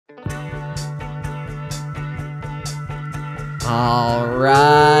All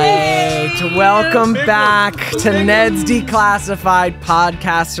right, welcome back to Neds Declassified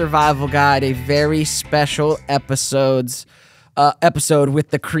Podcast Survival Guide, a very special episode with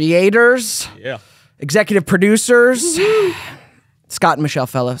the creators, executive producers, Scott and Michelle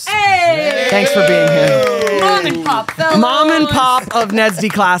Fellows. Hey! Thanks for being here. Mom and Pop Fellows. Mom and Pop of Neds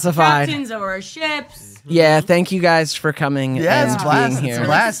Declassified. Captains of our ships. Yeah, thank you guys for coming and being here. We're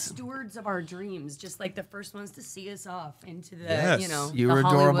like the stewards of our dreams, just like the first ones to see us off into the, You the were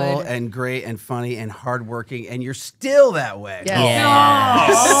Hollywood. adorable and great and funny and hardworking, and you're still that way.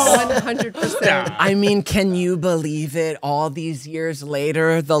 Yes. 100%. I mean, can you believe it? All these years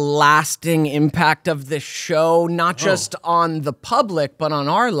later, the lasting impact of this show, not just on the public, but on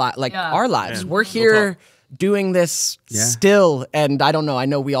our our lives. We're here doing this still, and I don't know. I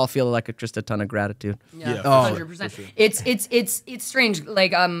know we all feel like just a ton of gratitude. Yeah, 100%. Sure. It's strange.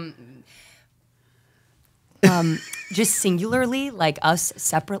 Like just singularly, like us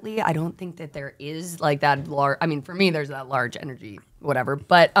separately, I don't think that there is like that large. I mean, for me, there's that large energy, whatever.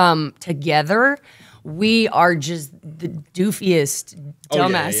 But together, we are just the doofiest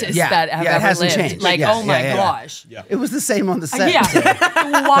dumbasses that have ever hasn't lived. changed. Like, oh my gosh. Yeah. It was the same on the set.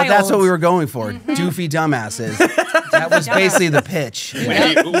 Wild. But that's what we were going for. Doofy dumbasses. That was basically the pitch.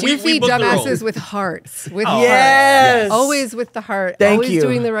 Doofy dumbasses with hearts. With Yes. heart. Always with the heart. Thank always you.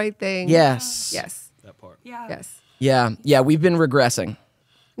 doing the right thing. Yes. Yes. That part. Yeah. Yes. Yeah, we've been regressing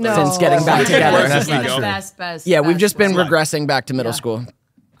No. since getting back together. That's not the true. best. Yeah, we've just been regressing back to middle school.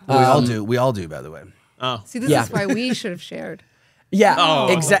 We all do. We all do, by the way. See, this is why we should have shared. Yeah,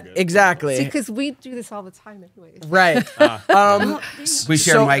 exactly. See, because we do this all the time anyways. Right. We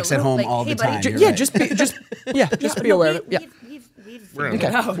share mics at home all the time. You're right. Just be aware of it. Yeah. We're in Okay.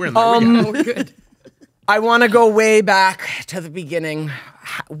 there. We're in there. We're good. I want to go way back to the beginning.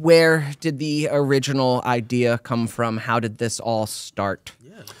 Where did the original idea come from? How did this all start?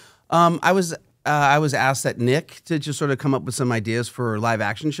 I was asked at Nick to just sort of come up with some ideas for live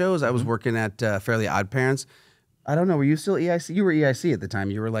action shows. I was working at Fairly Odd Parents. I don't know. Were you still EIC? You were EIC at the time.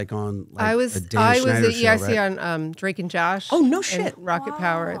 You were like on. Like, I was a at Danish Schneider EIC show, right? on Drake and Josh. Oh, no shit. And Rocket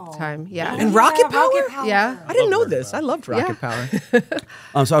Power at the time. Yeah. And Rocket Power? Yeah. I didn't know this. I loved Rocket Power.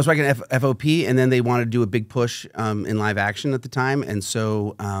 So I was working at FOP, and then they wanted to do a big push in live action at the time, and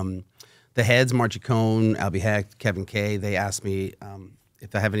so the heads, Margie Cohn, Albie Hecht, Kevin Kay, they asked me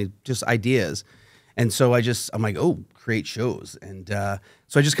if I have any just ideas. And so I'm like, oh, create shows. And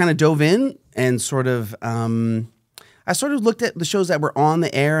so I just kind of dove in and sort of, I sort of looked at the shows that were on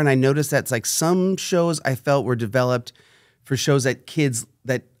the air, and I noticed that like some shows I felt were developed for shows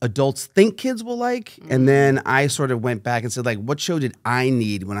that adults think kids will like. And then I sort of went back and said, like, what show did I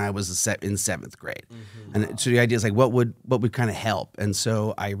need when I was in 7th grade? And so the idea is like, what would kind of help? And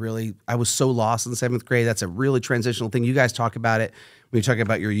so I was so lost in 7th grade. That's a really transitional thing. You guys talk about it when you talk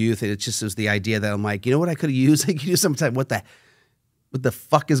about your youth. And it just was the idea that I'm like, you know what I could have used? I could use sometime. What the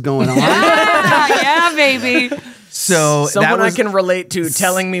fuck is going on? Yeah, baby. So someone I can relate to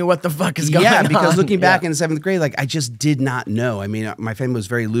telling me what the fuck is going on. Yeah, because looking back in 7th grade, like I just did not know. I mean, my family was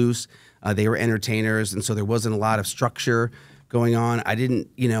very loose. They were entertainers, and so there wasn't a lot of structure going on. I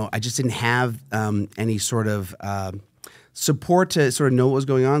just didn't have any sort of support to sort of know what was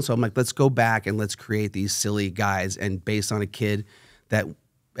going on. So I'm like, let's go back and let's create these silly guys, and based on a kid that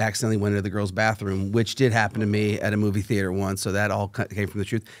accidentally went into the girls' bathroom, which did happen to me at a movie theater once. So that all came from the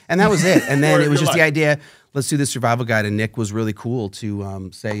truth. And that was it. And then it was just the idea, let's do this survival guide. And Nick was really cool to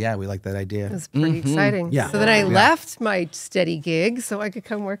say, yeah, we like that idea. It was pretty exciting. Yeah. So then I left my steady gig so I could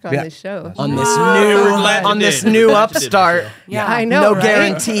come work on this show. On this new upstart. Yeah, I know. No right?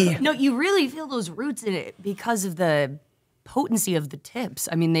 guarantee. No, you really feel those roots in it because of the potency of the tips.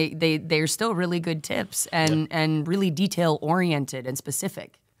 I mean, they're still really good tips and really detail oriented and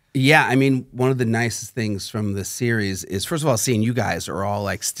specific. Yeah, I mean, one of the nicest things from the series is, first of all, seeing you guys are all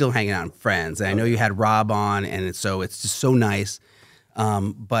like still hanging out and friends. And I know you had Rob on, and it's just so nice.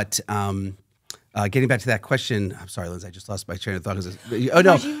 But getting back to that question, I'm sorry, Liz, I just lost my train of thought.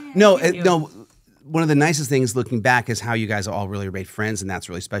 No. One of the nicest things looking back is how you guys all really remained friends, and that's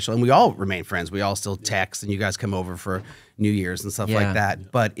really special. And we all remain friends. We all still text, and you guys come over for New Year's and stuff like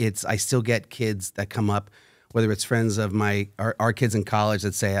that. But I still get kids that come up, whether it's friends of our kids in college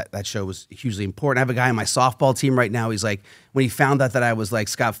that say that show was hugely important. I have a guy on my softball team right now. He's like, when he found out that I was like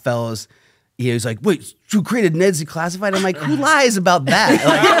Scott Fellows, he was like, wait, you created Neds Declassified? I'm like, who lies about that?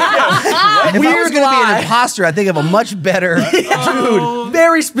 Like, if I was going to be an imposter, I think of a much better dude.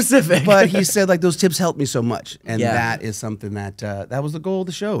 Very specific. But he said, like, those tips helped me so much. And that is something that was the goal of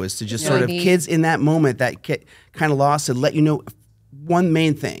the show, is to just sort of kids in that moment that get kind of lost, and let you know one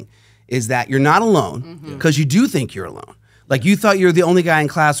main thing is that you're not alone because you do think you're alone. Like you thought you were the only guy in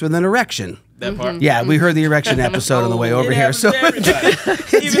class with an erection. That part. Yeah, we heard the erection episode on the way over here. So even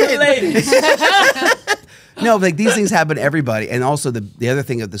the ladies. no, like these things happen to everybody. And also the other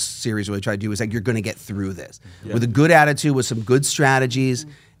thing of this series really try to do is like you're going to get through this with a good attitude, with some good strategies,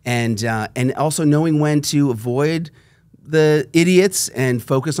 and also knowing when to avoid the idiots and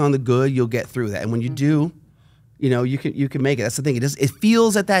focus on the good. You'll get through that. And when you do, you can make it. That's the thing. It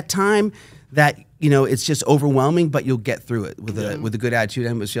feels at that time that it's just overwhelming, but you'll get through it with a good attitude.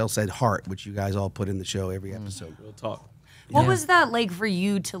 And Michelle said heart, which you guys all put in the show every episode. Real talk. What was that like for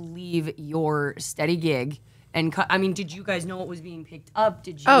you to leave your steady gig? And I mean, did you guys know what was being picked up?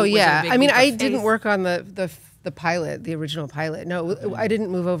 Did you? Oh was it a yeah. big I mean, leap of I faith? didn't work on the pilot, the original pilot. No, I didn't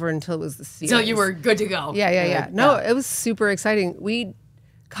move over until it was the series. So you were good to go. Yeah. No, it was super exciting. We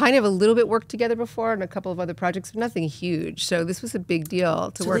kind of a little bit worked together before on a couple of other projects, but nothing huge. So this was a big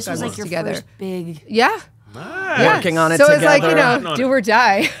deal to So work this on was this like your together. first big. Yeah. Nice. Yeah. Working on it so it's like, together. do or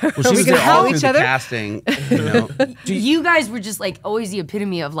die. Well, she we was can there all help through each the other. casting. You guys were just like always the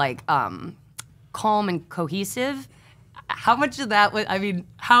epitome of like calm and cohesive. How much of that was? I mean,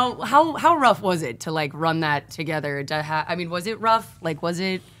 how rough was it to like run that together? I mean, was it rough? Like, was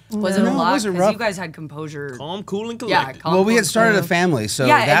it a No, it lot? wasn't 'Cause rough. you guys had composure. Calm, cool, and Yeah, collected. calm, Well, we cool, had started a collected. family, so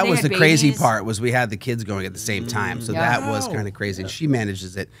Yeah, and that they was the had crazy babies. part. Was we had the kids going at the same time, so Yeah. that was kind of crazy. And she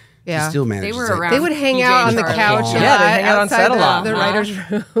manages it. Yeah. She still manages were it. around. They would hang PJ out on the Charlie. couch a Yeah, they lot hang out on outside set a lot. the writer's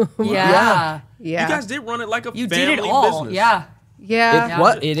room. Yeah. Yeah. You guys did run it like a You family did it all. business. Yeah.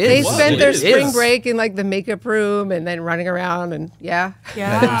 Yeah. It They is. spent It their is. spring break in like the makeup room and then running around and Yeah,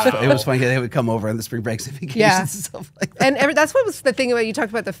 it was funny. They would come over on the spring breaks and vacations Yeah. and stuff like that. And that's what was the thing about you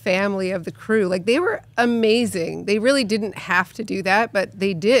talked about the family of the crew. Like they were amazing. They really didn't have to do that, but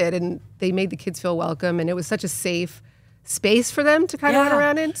they did, and they made the kids feel welcome. And it was such a safe space for them to kind of run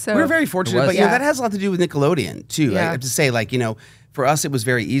around in. So We were very fortunate, was. but Yeah. that has a lot to do with Nickelodeon too. I Yeah. have to say, like for us it was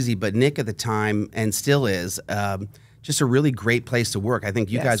very easy, but Nick at the time and still is. Just a really great place to work. I think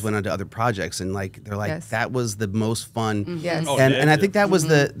you guys went on to other projects, and like they're like Yes. that was the most fun. Yes. Oh, and yeah. I think that was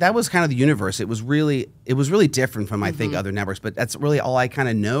that was kind of the universe. It was really different from I think other networks, but that's really all I kind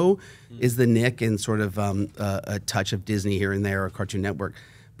of know is the Nick and sort of a touch of Disney here and there or Cartoon Network.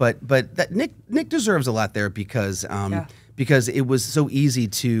 But that Nick deserves a lot there because it was so easy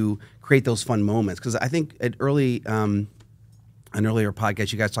to create those fun moments. Because I think at an earlier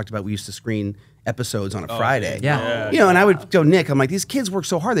podcast you guys talked about we used to screen episodes on a Friday. Yeah. And I would go, Nick, I'm like, these kids work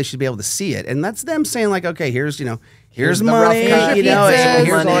so hard, they should be able to see it. And that's them saying like, okay, here's the money, rough cut. and here's all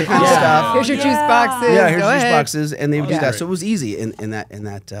that Money. kind of Yeah. stuff. here's your juice boxes. Yeah, here's Go juice ahead. boxes, and they would do that. great. So it was easy in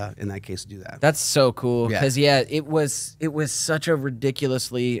that case to do that. That's so cool Yeah. because it was such a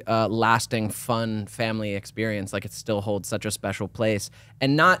ridiculously lasting, fun family experience. Like it still holds such a special place,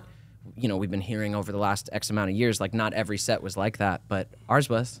 and not, we've been hearing over the last X amount of years, like not every set was like that, but ours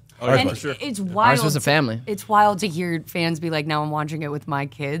was. And for sure. it's wild. Ours was a family. It's wild to hear fans be like, "Now I'm watching it with my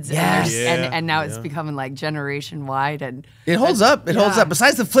kids." Yes. And now it's becoming like generation wide, and It holds up. It holds up.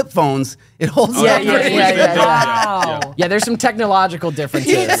 Besides the flip phones, it holds Yeah, up. yeah. wow. Yeah, there's some technological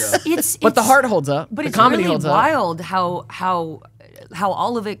differences, It's but the heart holds up. But the it's comedy really holds up. wild how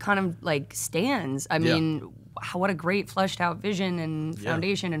all of it kind of like stands. I mean, what a great fleshed out vision and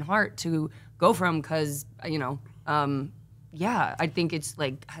foundation and heart to go from, because I think it's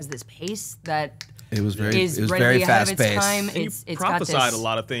like has this pace that It was very is it was ready very ahead fast of its paced. time. And you It's got prophesied this. a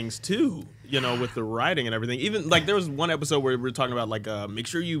lot of things too, with the writing and everything. Even like there was one episode where we were talking about like make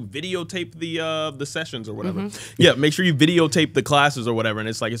sure you videotape the sessions or whatever. Yeah, make sure you videotape the classes or whatever. And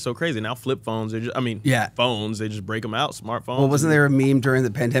it's like it's so crazy now. Flip phones, phones, they just break them out. Smartphones. Well, wasn't there a meme during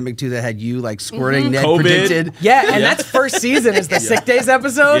the pandemic too that had you like squirting Ned COVID. predicted? Yeah, and that's first season is the sick days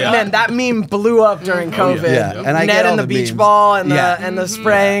episode. Yeah. Man, that meme blew up during COVID. Yeah. And I get Ned all and the the beach memes. ball and Yeah. the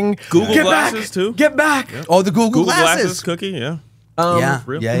spraying. Google Get glasses back, too? Get back. Oh, the Google Glasses cookie? Yeah. Yeah.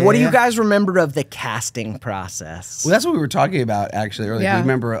 What do you guys remember of the casting process? Well, that's what we were talking about actually earlier. Yeah. We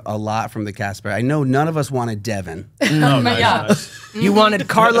remember a lot from the cast. But I know none of us wanted Devon. Oh, nice, Yeah. nice. You wanted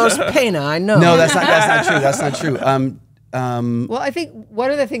Carlos Pena, I know. No, that's not true. That's not true. Well, I think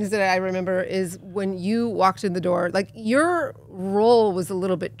one of the things that I remember is when you walked in the door, like your role was a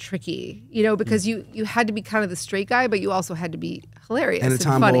little bit tricky, because you had to be kind of the straight guy, but you also had to be hilarious And a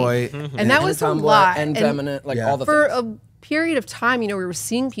tomboy. funny. And that was a Tomboy lot. and feminine, like Yeah. all the for things. a period of time, we were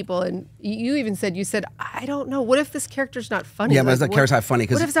seeing people, and you even said, I don't know, what if this character's not funny? Yeah, but Like, that character's not funny,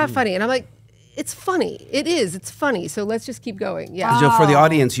 'cause- what if it's not funny? And I'm like, it's funny. It is. It's funny. So let's just keep going. Yeah. For the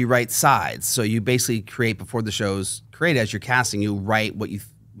audience, you write sides. So you basically create before the show's created as you're casting. You write what you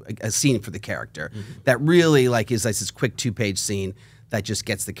a scene for the character that really like is like this quick 2-page scene that just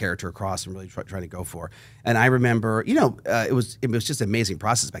gets the character across and really trying to go for. And I remember, it was just an amazing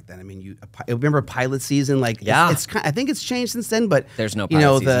process back then. I mean, I remember a pilot season, like it's I think it's changed since then, but there's no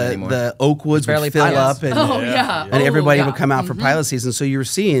pilot season anymore. The Oakwoods would fill up and and everybody would come out for pilot season. So you were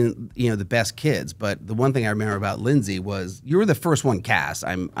seeing, the best kids. But the one thing I remember about Lindsay was you were the first one cast.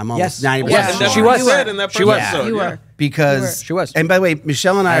 I'm almost 90% sure. She was. In that first episode. You were. Because she was. And by the way,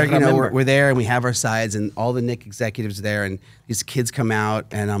 Michelle and I are, we're there and we have our sides and all the Nick executives are there and these kids come out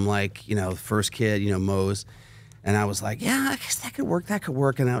and I'm like, first kid, Mose. And I was like, yeah, I guess that could work. That could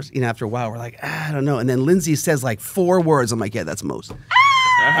work. And I was, after a while, we're like, I don't know. And then Lindsay says like 4 words. I'm like, yeah, that's Mose. All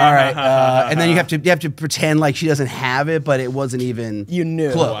right. And then you have to pretend like she doesn't have it, but it wasn't even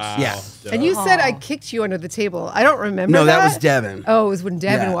close. Wow. Yeah. And you said I kicked you under the table. I don't remember. No, that was Devon. Oh, it was when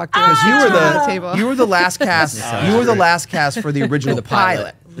Devon walked in. Because table. you were the last cast. You were the last cast for the original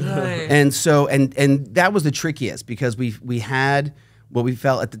pilot. Right. And so and that was the trickiest because we had what we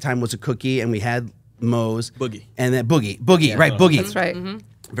felt at the time was a cookie, and we had Mose Boogie, and then Boogie, right? Boogie. That's right.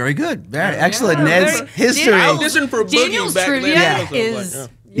 Very good. Very excellent. Ned's history. I auditioned for Boogie Daniel's back trivia then. is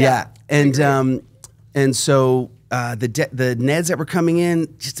Yeah. And so the Neds that were coming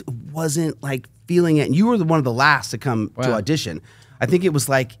in just wasn't like feeling it. And you were one of the last to come to audition. I think it was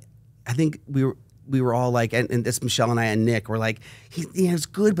like, we were all like, and this Michelle and I and Nick were like, it's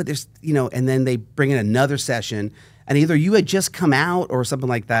good, but there's, and then they bring in another session. And either you had just come out or something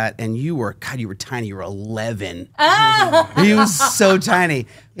like that, and you were tiny. You were 11. You was so tiny.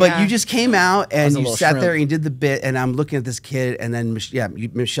 But you just came out and you sat there and you did the bit, and I'm looking at this kid, and then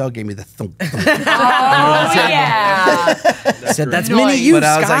Michelle gave me the thump. Said that's mini you, But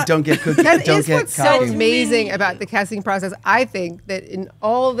I was Scott. like, don't get cookie. That don't is get what's cocky. so amazing about the casting process. I think that in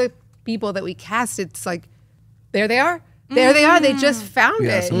all the people that we cast, it's like, there they are. There they are. They just found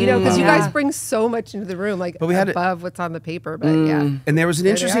it, because you guys bring so much into the room, like we had above what's on the paper. But yeah. And there was an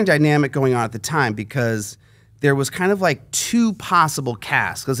interesting dynamic going on at the time because there was kind of like 2 possible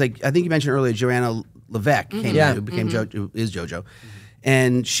casts. Because like I think you mentioned earlier, Joanna Levesque came in, who became is JoJo,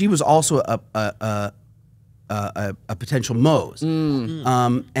 and she was also a potential Mose.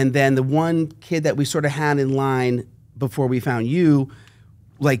 And then the one kid that we sort of had in line before we found you,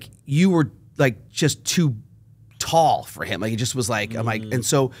 like you were like just too tall for him. Like it just was like I'm like, and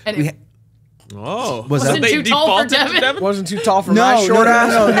so Wasn't too tall for Devon? Wasn't too tall for my short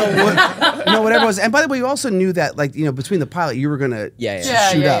ass. No, whatever it was. And by the way, you also knew that, like, between the pilot, you were gonna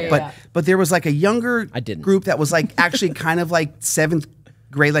shoot up. But there was like a younger group that was like actually kind of like 7th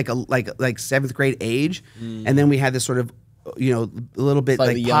grade, like 7th grade age, and then we had this sort of, a little bit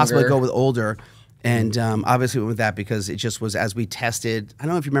like possibly go with older. And obviously we went with that because it just was as we tested. I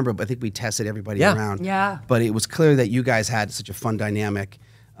don't know if you remember, but I think we tested everybody around. Yeah. But it was clear that you guys had such a fun dynamic.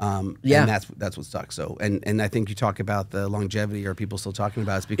 And that's what stuck. So and I think you talk about the longevity. Are people still talking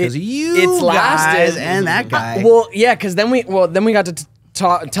about it? It's because it's guys lasted and that guy. Well, yeah, because then we got to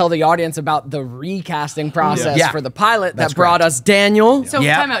tell the audience about the recasting process for the pilot that brought us Daniel. So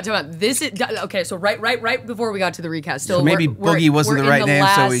time out. This is okay. So right before we got to the recast, so maybe Boogie wasn't the right name.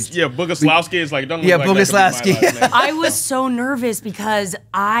 So Boguslawski is like don't. Boguslawski. I was so nervous because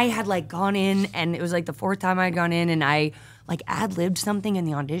I had like gone in, and it was like the 4th time I had gone in, and I like ad-libbed something in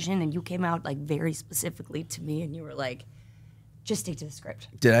the audition, and you came out like very specifically to me, and you were like, just stick to the script.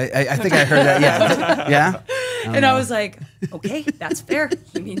 Did I think I heard that. Yeah. And I was like, okay, that's fair.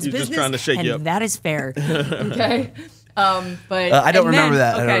 He means business. Just trying to shake you up. That is fair. Okay. But I don't remember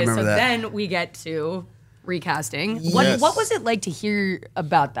that. Okay, I don't remember that. Then we get to recasting. What was it like to hear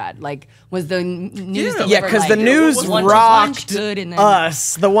about that? Like, was the news? Yeah, because the news rocked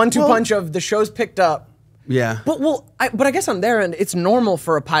us. The 1-2 punch of the show's picked up. Yeah. But I guess on their end, it's normal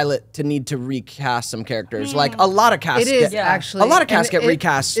for a pilot to need to recast some characters. Like a lot of casts. It is actually a lot of casts get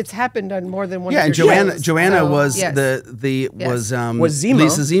recast. It's happened on more than one. Yeah, and Joanna was yes. was Zemo,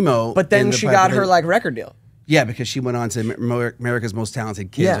 Lisa Zemo, but then she got her like record deal. Yeah, because she went on to America's Most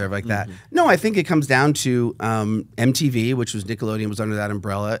Talented Kids or like that. No, I think it comes down to MTV, which was Nickelodeon, was under that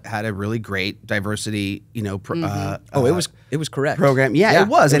umbrella, had a really great diversity, it was correct program. Yeah, it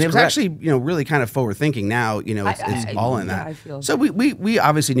was, and it was actually really kind of forward thinking. Now it's all in that. I feel so we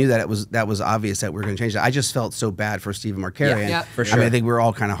obviously knew that that was obvious that we were going to change that. I just felt so bad for Stephen Marcarian. Yeah, for sure. I mean, I think we were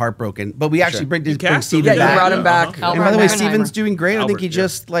all kind of heartbroken, but we actually bring Stephen back. Yeah, you brought him back. And by the way, Stephen's doing great. I think he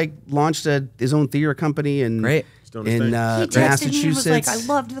just like launched his own theater company and. Great. He Massachusetts. Me and was like, I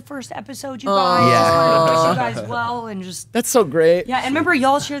loved the first episode, you guys. I wish you guys well, and just that's so great. Yeah, and remember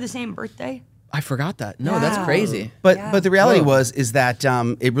y'all share the same birthday. I forgot that. No, that's crazy. But the reality is that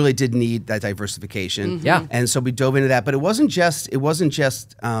it really did need that diversification. Yeah. And so we dove into that. But it wasn't just the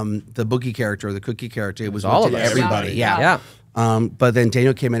Boogie character or the Cookie character. It was all of us. everybody. Yeah. But then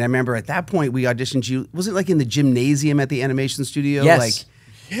Daniel came in. I remember at that point we auditioned you. Was it like in the gymnasium at the animation studio? Yes. Like,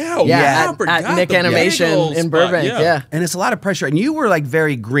 at Nick Animation in Burbank. Yeah. and it's a lot of pressure. And you were like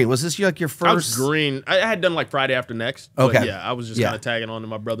very green. Was this like your first? I was green. I had done like Friday After Next. Okay. But yeah, I was just kind of tagging on to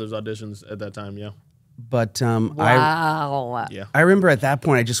my brother's auditions at that time. Yeah. But Wow. I remember at that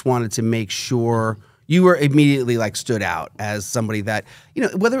point I just wanted to make sure you were immediately like stood out as somebody that, you know,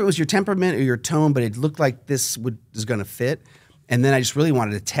 whether it was your temperament or your tone, but it looked like this was going to fit. And then I just really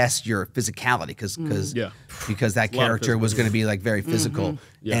wanted to test your physicality because that character was going to be like very physical.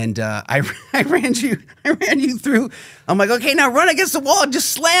 Yeah. And I ran you through. I'm like, okay, now run against the wall and just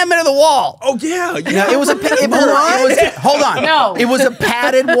slam into the wall. Oh yeah. No, it was hold on. No. It was a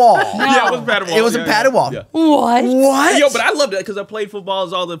padded wall. Yeah, it was a padded wall. It was a padded wall. Yeah. What? Yo, but I loved it because I played football.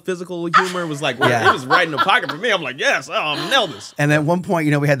 As all the physical humor was like, it was right in the pocket for me. I'm like, yes, I'll nail this. And at one point,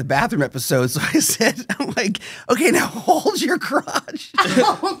 you know, we had the bathroom episode. So I said, I'm like, okay, now hold your crotch.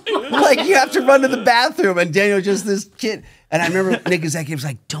 Like you have to run to the bathroom. And Daniel just this kid. And I remember Nick Executive was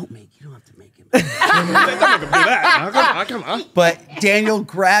like, you don't have to make him. Don't make him do that. But Daniel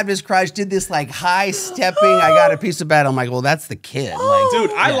grabbed his crotch, did this like high stepping. I got a piece of bat. I'm like, well, that's the kid. Like,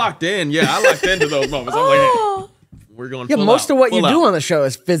 Dude, I locked in. Yeah, I locked into those moments. I'm like, hey, we're going. Yeah, most of what you do on the show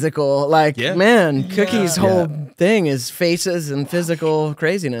is physical. Like, man, Cookie's whole thing is faces and physical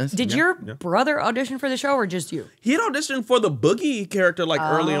craziness. Did your brother audition for the show or just you? He had auditioned for the Boogie character like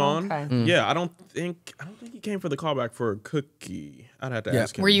early on. Okay. Yeah, I don't think he came for the callback for Cookie. I'd have to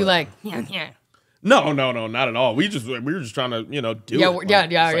ask him. Were you but- like, yeah. No, not at all. We were just trying to, do it. Like,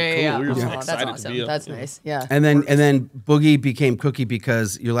 Yeah. cool. We were just That's excited awesome. to be That's nice. Yeah. And then Boogie became Cookie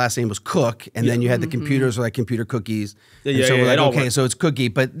because your last name was Cook, and then you had the computers were like computer cookies. And so we're like, okay, so it's Cookie.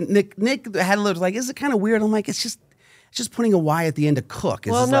 But Nick had a little like, is it kind of weird? I'm like, it's just putting a Y at the end of Cook.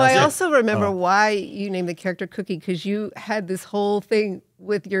 Well, no, I also remember why you named the character Cookie, because you had this whole thing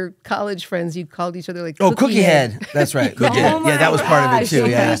with your college friends. You called each other like Cookie Head. That's right. Cookie Head. Yeah, that was part of it too.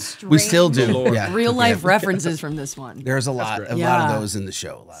 Yeah, we still do. Yeah, Real life references from this one. There's a lot of those in the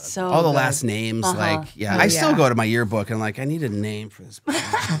show. All the last names. Like, I still go to my yearbook and I'm like, I need a name for this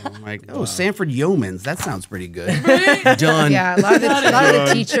person. I'm like, Sanford Yeomans. That sounds pretty good. Done. Yeah, a lot of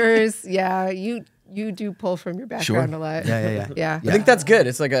the teachers. Yeah, you do pull from your background a lot. Yeah. I think that's good.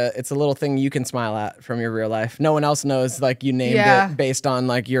 It's like it's a little thing you can smile at from your real life. No one else knows like you named it based on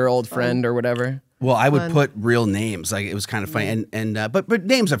like your old friend or whatever. Well, I would put real names. Like it was kind of funny, but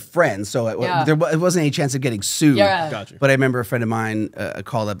names of friends. So it wasn't any chance of getting sued. Yeah. Gotcha. But I remember a friend of mine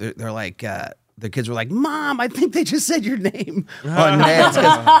called up. They're like. The kids were like, "Mom, I think they just said your name on Neds."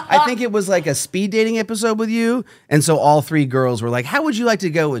 I think it was like a speed dating episode with you, and so all three girls were like, "How would you like to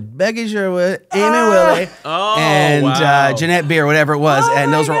go with Becky Sherwood, Amy Willie, and Jeanette Beer, whatever it was?"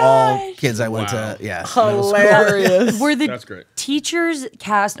 And those were all kids I went to. Yeah, Hilarious. Were the That's great. teachers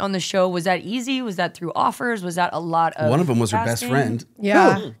cast on the show? Was that easy? Was that through offers? Was that a lot of? One of them was her best casting? friend.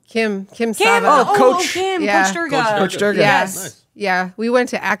 Yeah, Kim Kim. Sava. Coach. Kim. Yeah. Coach Durga. Coach Durga. Yes. Nice. Yeah, we went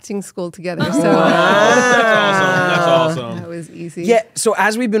to acting school together, so That's awesome. that was easy. Yeah, so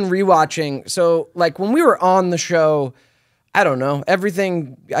as we've been rewatching, so like when we were on the show, I don't know,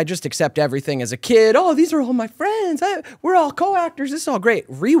 everything, I just accept everything as a kid. Oh, these are all my friends. We're all co-actors. This is all great.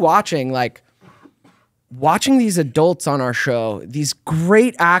 Rewatching, like watching these adults on our show, these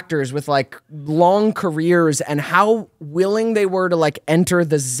great actors with like long careers and how willing they were to like enter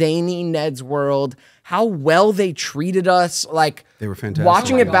the zany Neds world, how well they treated us. Like They were fantastic.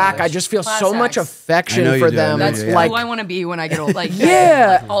 watching Oh it my back, gosh. I just feel Class so much acts. affection I know you for do. them. That's That's like, who I want to be when I get old. Like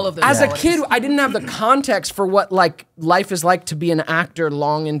yeah. all of those. As a qualities. kid, I didn't have the context for what like life is like to be an actor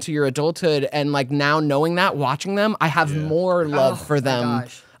long into your adulthood, and like now knowing that, watching them, I have more love for them.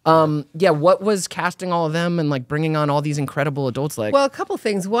 gosh. What was casting all of them and like bringing on all these incredible adults like? Well, a couple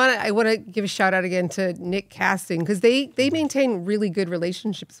things. One, I want to give a shout out again to Nick Casting, because they maintain really good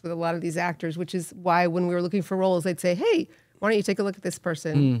relationships with a lot of these actors, which is why when we were looking for roles, they'd say, "Hey, why don't you take a look at this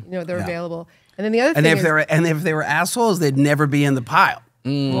person? They're available." And then the other And thing if they were assholes, they'd never be in the pile.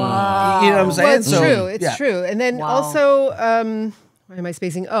 Wow. You know what I'm saying? Well, it's true. It's true. And then Wow. also, why am I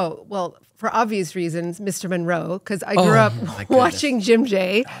spacing? Oh, well, for obvious reasons, Mr. Monroe, because I grew up watching Jim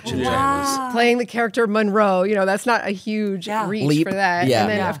J. Playing the character Monroe. That's not a huge reach Leap. for that. Yeah. And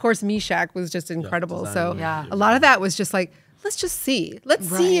then, Yeah. of course, Meshack was just incredible. So Yeah. a lot of that was just like, let's just see. Let's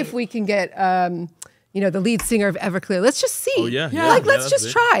see if we can get, the lead singer of Everclear. Let's just see. Oh, yeah. Like, let's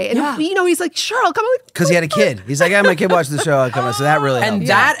just try. And, he's like, sure, I'll come. Because he had a kid. He's like, my kid watched the show. I'll come. So that really helped. And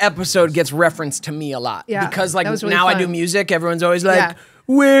that episode gets referenced to me a lot. Yeah, because like that was really now I fun. do music. Everyone's always like,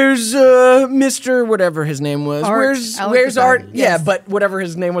 where's Mr. whatever his name was? Where's Art? Yes. Yeah, but whatever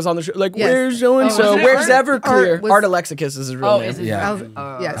his name was on the show. Like, where's so-and-so? Where's Everclear? Art Alexakis is his real name. Is it? Yeah.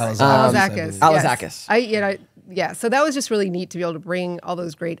 Yes. Alazakis. Alazakis. Yes. So that was just really neat to be able to bring all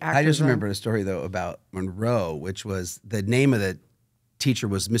those great actors. I just on. remember a story though about Monroe, which was the name of the teacher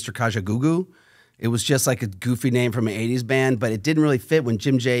was Mr. Kajagugu. It was just like a goofy name from an 80s band, but it didn't really fit when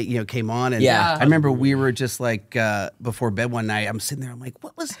Jim J, came on. And I remember we were just like, before bed one night, I'm sitting there, I'm like,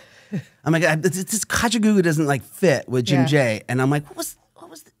 I'm like, this Kajagugu doesn't like fit with Jim J. And I'm like, what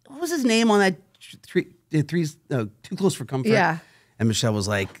was his name on that Too Close for Comfort? Yeah. And Michelle was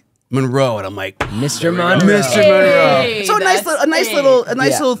like, Monroe, and I'm like, Mr. Monroe. Mr. Monroe. Hey, So a nice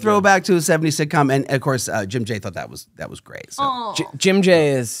that's little throwback to a 70s sitcom, and of course Jim J thought that was great. So. Jim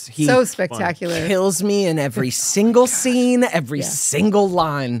J is So spectacular. kills me in every single scene, every single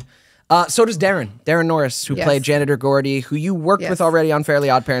line. So does Darren Norris, who played Janitor Gordy, who you worked with already on Fairly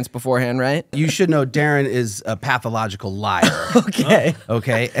Odd Parents beforehand, right? You should know Darren is a pathological liar. Okay.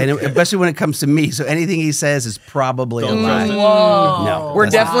 Okay, and especially when it comes to me. So anything he says is probably a lie. Whoa. No, We're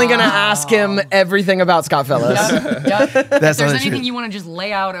definitely going to ask him everything about Scott Fellows. Yep. If That's there's not the anything truth. you want to just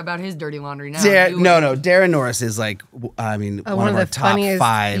lay out about his dirty laundry now. No. Darren Norris is like, one of the our top funniest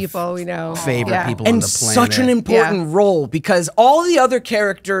 5 people we know. favorite people on And the planet. such an important role because all the other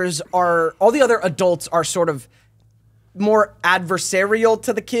characters all the other adults are sort of more adversarial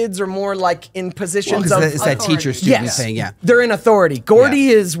to the kids or more like in positions of it's that teacher-student thing, They're in authority. Gordy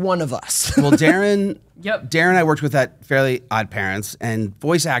is one of us. Well, Darren, Yep. Darren, I worked with at Fairly Odd Parents, and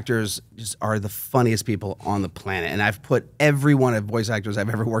voice actors just are the funniest people on the planet. And I've put every one of voice actors I've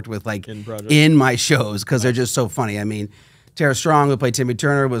ever worked with like in my shows because they're just so funny. I mean, Tara Strong, who played Timmy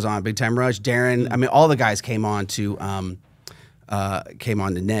Turner, was on Big Time Rush. Darren, I mean, all the guys came on to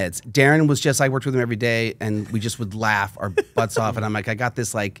Neds. Darren was just, I worked with him every day, and we just would laugh our butts off. And I'm like, I got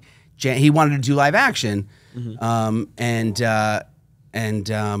this like, he wanted to do live action, and I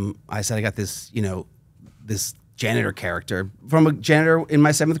said, I got this, this janitor character from a janitor in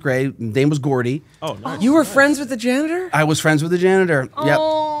my 7th grade. His name was Gordy. Oh, nice. You were friends with the janitor? I was friends with the janitor. Yep.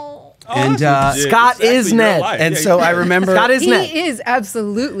 And Scott is Ned. And so I remember Scott is Ned. He is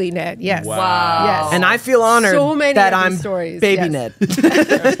absolutely Ned. Yes. Wow. Yes. And I feel honored So many that of I'm these stories, baby yes.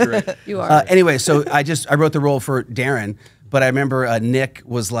 Ned. You are. anyway, so I wrote the role for Darren, but I remember Nick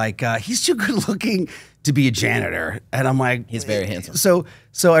was like, he's too good looking to be a janitor. And I'm like, He's very handsome.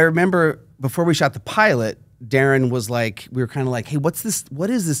 So I remember before we shot the pilot, Darren was like, we were kind of like, hey, what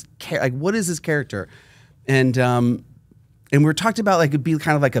is this character? And we were talked about like it'd be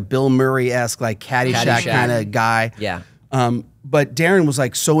kind of like a Bill Murray-esque, like Caddyshack kind of guy. Yeah. But Darren was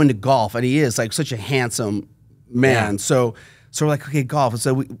like so into golf, and he is like such a handsome man. Yeah. So we're like, okay, golf. And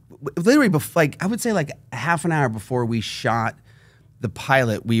so we literally, I would say like a half an hour before we shot the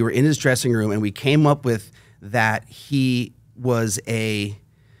pilot, we were in his dressing room, and we came up with that he was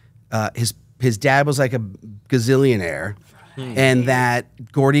his dad was like a gazillionaire, and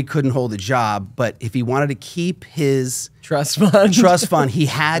that Gordy couldn't hold a job, but if he wanted to keep his Trust fund. he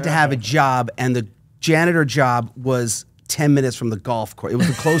had to have a job, and the janitor job was 10 minutes from the golf course. It was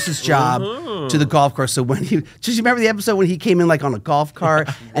the closest job to the golf course. So when you remember the episode when he came in like on a golf cart,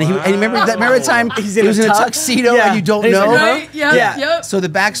 and he remember the time he was in a tuxedo and you don't know, Right? Yep. So the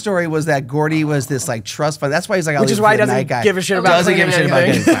backstory was that Gordy was this like trust fund. That's why he's like, Which is why he doesn't give a shit about getting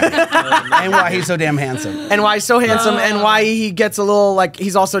anything. and why he's so damn handsome. And why he's so handsome, and why he gets a little like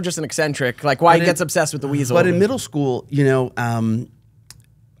he's also just an eccentric. Like why he gets obsessed with the weasel. But in middle school,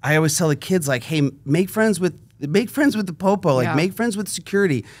 I always tell the kids like, hey, make friends with the popo, like make friends with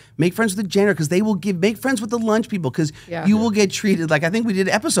security, make friends with the janitor, because they will make friends with the lunch people, because you will get treated like, I think we did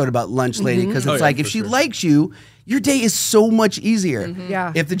an episode about lunch lady, because it's like if she likes you, your day is so much easier.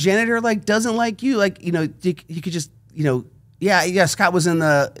 Yeah. If the janitor like doesn't like you, like you could just Scott was in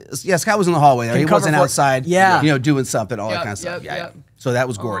the hallway there. He wasn't outside, doing something, all that kind of stuff. Yep. So that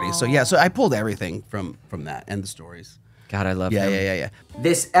was Gordy. So I pulled everything from that and the stories. God, I love him. Yeah.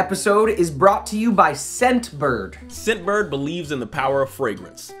 This episode is brought to you by Scentbird. Scentbird believes in the power of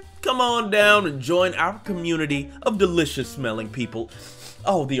fragrance. Come on down and join our community of delicious smelling people.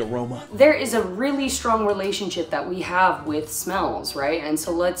 Oh, the aroma. There is a really strong relationship that we have with smells, right? And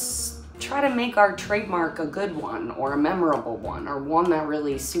so let's try to make our trademark a good one, or a memorable one, or one that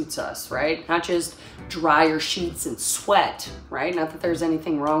really suits us, right? Not just dryer sheets and sweat, right? Not that there's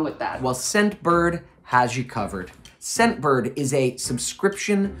anything wrong with that. Well, Scentbird has you covered. Scentbird is a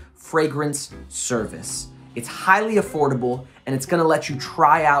subscription fragrance service. It's highly affordable, and it's gonna let you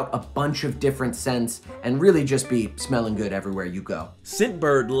try out a bunch of different scents and really just be smelling good everywhere you go.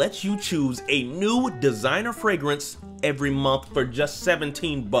 Scentbird lets you choose a new designer fragrance every month for just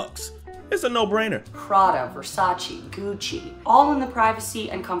 17 bucks. It's a no-brainer. Prada, Versace, Gucci, all in the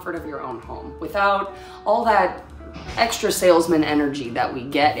privacy and comfort of your own home, without all that extra salesman energy that we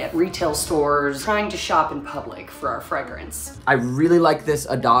get at retail stores trying to shop in public for our fragrance. I really like this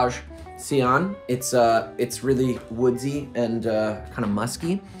Adage Cyan. It's really woodsy and kind of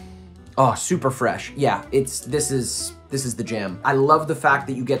musky. Oh, super fresh. Yeah, this is the jam. I love the fact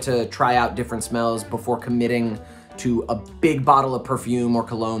that you get to try out different smells before committing to a big bottle of perfume or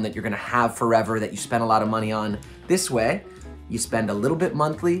cologne that you're gonna have forever, that you spend a lot of money on. This way, you spend a little bit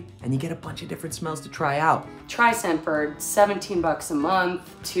monthly and you get a bunch of different smells to try out. Try Scentbird, 17 bucks a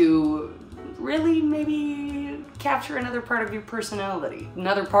month to really maybe capture another part of your personality,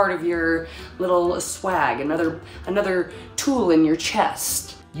 another part of your little swag, another tool in your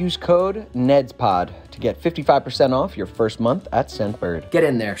chest. Use code NEDSPOD to get 55% off your first month at Scentbird. Get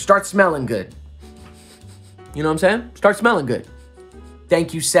in there, start smelling good. You know what I'm saying? Start smelling good.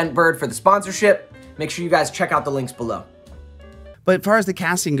 Thank you, Scentbird, for the sponsorship. Make sure you guys check out the links below. But as far as the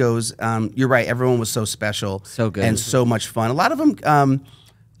casting goes, you're right. Everyone was so special, so good, and so much fun. A lot of them,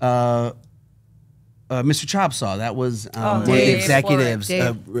 Mr. Chopsaw, that was one of the executives.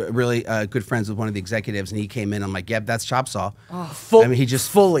 Really good friends with one of the executives, and he came in. I'm like, yep, that's Chopsaw. Full, I mean, he just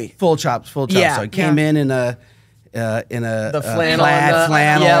full Chopsaw. Yeah, He came in a the flannel, plaid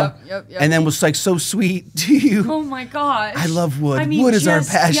flannel, Yep. and then was like so sweet to you. Oh my gosh. I love wood. I mean, wood is our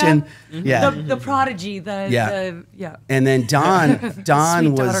passion. Yeah. The prodigy, yeah. And then Don Sweet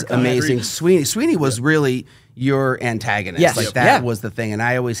was daughter amazing. Sweeney was really your antagonist. Yes. Like that was the thing. And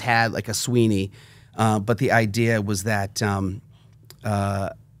I always had like a Sweeney, but the idea was that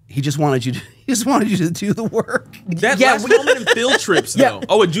he just wanted you to do the work. That last moment in Field Trips, though. Yeah.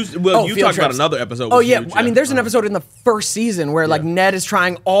 Oh, you talked about another episode. Oh with yeah, Field I mean, there's an episode in the first season where like Ned is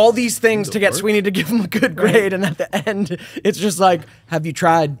trying all these things to get Sweeney to give him a good grade, and at the end, it's just like, have you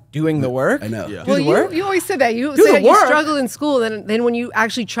tried doing the work? I know. Yeah. Well, Do the work? you always said that. You Do said the that you work. struggled in school, and then when you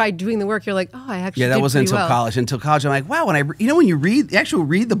actually tried doing the work, you're like, oh, I actually Yeah, that did wasn't pretty until well. college. Until college, I'm like, wow. When you read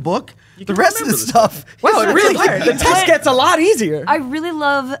the book, the rest of the stuff. Wow, it really the test gets a lot easier. I really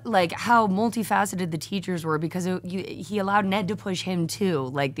love like how multifaceted the teachers were, because he allowed Ned to push him too.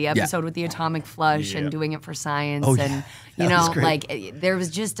 Like the episode with the atomic flush and doing it for science, and you That was know, great. like there was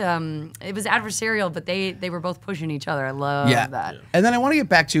just it was adversarial, but they were both pushing each other. I love that. And then I want to get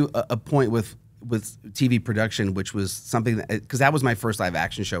back to a point with TV production, which was something because that was my first live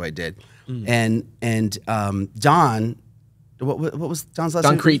action show I did, and Don. What was Don's last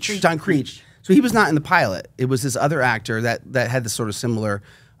Don name? Creech. Don Creech. So he was not in the pilot. It was this other actor that had this sort of similar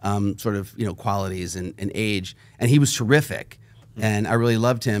qualities and age, and he was terrific. And I really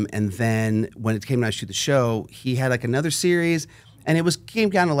loved him. And then when it came time to shoot the show, he had like another series, and it came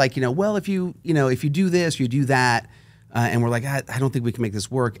down to like, well, if you do this, you do that, and we're like, I don't think we can make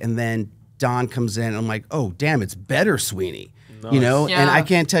this work. And then Don comes in, and I'm like, oh damn, it's better, Sweeney. And I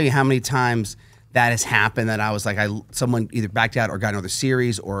can't tell you how many times that has happened that I was like, someone either backed out or got another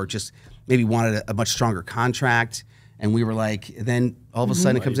series or just maybe wanted a much stronger contract. And we were like, then all of a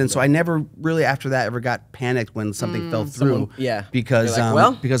sudden it comes in. So I never really after that ever got panicked when something fell through. Because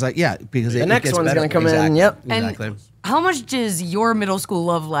because the next one's going to come in. Yep. Exactly. And how much does your middle school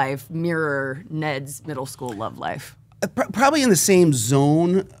love life mirror Ned's middle school love life? Probably in the same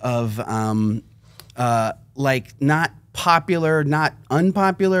zone of like not popular, not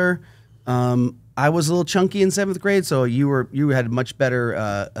unpopular. I was a little chunky in 7th grade, so you had a much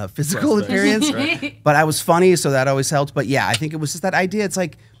better physical appearance. But I was funny, so that always helped. But yeah, I think it was just that idea. It's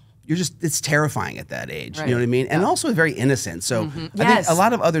like it's terrifying at that age. Right. You know what I mean? And also very innocent. So I think a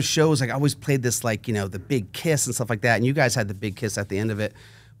lot of other shows, like I always played this like, the big kiss and stuff like that. And you guys had the big kiss at the end of it.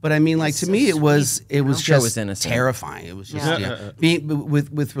 But I mean, like to me, it was just terrifying. It was just being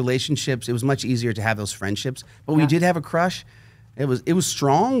with relationships. It was much easier to have those friendships. But we did have a crush. It was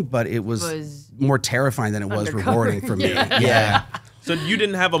strong, but it was more terrifying than it was rewarding for me. Yeah. So you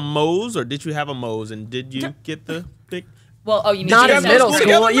didn't have a Mose, or did you have a Mose? And did you get the big? Well, you mean Not in middle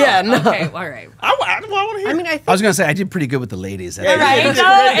school? Yeah, no. Okay, all right. I want to hear. I mean, I was gonna say I did pretty good with the ladies. Right?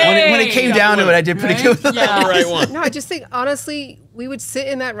 When it came down to it, I did pretty good with the the right one. No, I just think honestly, we would sit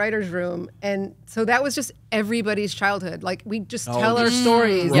in that writer's room, and so that was just everybody's childhood. Like we just tell our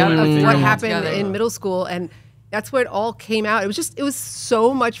stories of what happened in middle school, and that's where it all came out. It was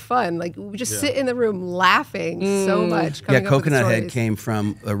so much fun. Like we would just sit in the room laughing so much. Yeah, Coconut Head came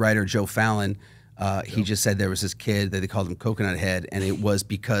from the writer Joe Fallon. He just said there was this kid that they called him Coconut Head, and it was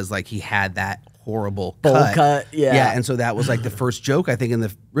because like he had that horrible bowl cut. Yeah, and so that was like the first joke I think in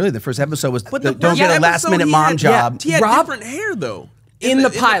the first episode was But don't get a last minute mom job. He had Rob- different hair though. in the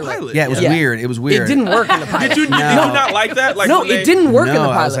pilot. Yeah, it was weird. It was weird. It didn't work in the pilot. Did you not like that? Like, No, when they- it didn't work in No, the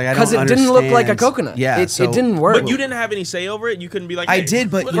I was pilot like, I because don't it didn't look like a understand. coconut. Yeah, it so- didn't work. But you didn't have any say over it. You couldn't be like, I hey, did,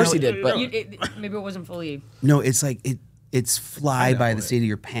 but of course he did, but- Maybe it wasn't fully. No, it's like it's fly by the seat of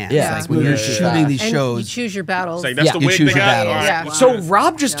your pants. Yeah, Like when you're shooting these And shows. you choose your battles. It's like, that's Yeah. the You wig choose they your got? battles. All right. Yeah. Wow. So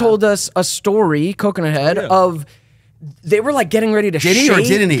Rob just told us a story, Coconut Head, of they were like getting ready to Did he or shave-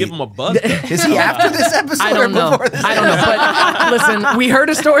 didn't he? Give him a buzz. Is he after this episode I don't or know. before this? I don't know. But listen, we heard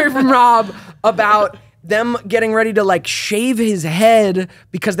a story from Rob about them getting ready to like shave his head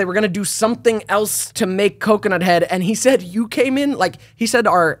because they were gonna do something else to make Coconut Head, and he said you came in like he said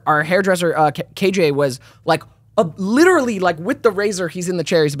our hairdresser KJ was like literally like with the razor, he's in the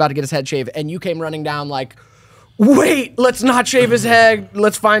chair, he's about to get his head shaved, and you came running down like, wait, let's not shave his head,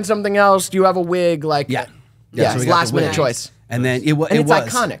 let's find something else. Do you have a wig? Like Yeah. yeah, so we it's got the last minute wig. choice, And then it was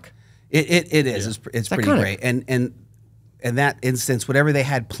iconic. It is. It's pretty iconic. great. And in that instance, whatever they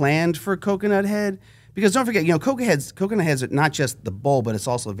had planned for Coconut Head, because don't forget, coconut heads are not just the bowl, but it's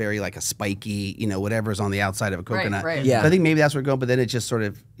also very like a spiky, whatever's on the outside of a coconut. right. Yeah. So I think maybe that's where we're going, but then it just sort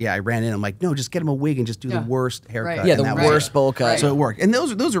of, I ran in. I'm like, no, just get him a wig and just do the worst haircut. Right. Yeah, and the that was worst it. bowl cut. So it worked. And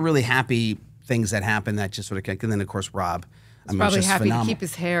those are really happy things that happen that just sort of connect. And then of course Rob, I mean, Probably just happy phenomenal. to keep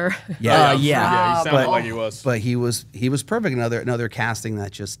his hair. Yeah. He sounded like he was. But he was perfect. Another casting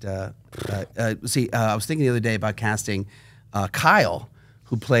that just I was thinking the other day about casting Kyle,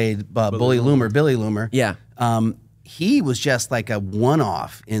 who played Billy Loomer. Yeah. He was just like a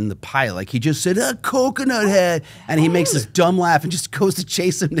one-off in the pilot. Like he just said a coconut head, and he makes this dumb laugh and just goes to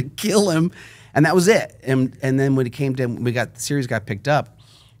chase him to kill him, and that was it. And then when it came to the series got picked up,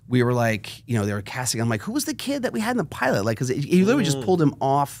 we were like, they were casting. I'm like, who was the kid that we had in the pilot? Like, because he literally just pulled him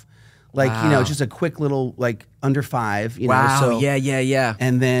off, like just a quick little like under 5. Wow. So, Yeah.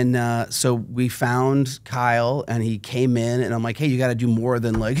 and then, so we found Kyle, and he came in, and I'm like, hey, you got to do more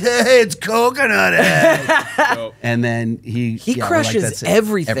than like, hey, it's Coconut Head. And then he He we're like, crushes "That's it."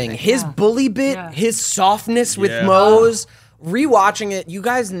 everything. His bully bit, his softness with Yeah. Mose. Rewatching it, you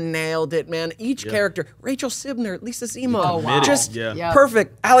guys nailed it, man. Each character, Rachel Sibner, Lisa Zemo, Oh, wow. just Yeah.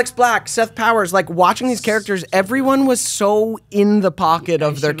 perfect. Alex Black, Seth Powers, like watching these characters, everone was so in the pocket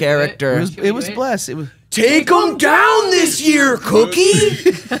of their should we do it? character. It was blessed. It was. Take them down this year, Cookie.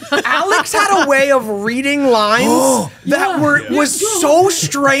 Alex had a way of reading lines that was so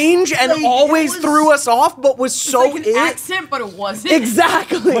strange and always threw us off, but was so Like an accent, but it wasn't.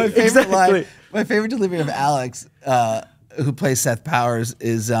 Exactly. My favorite exactly. line, my favorite delivery of Alex, who plays Seth Powers,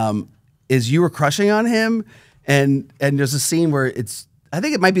 is you were crushing on him, and there's a scene where I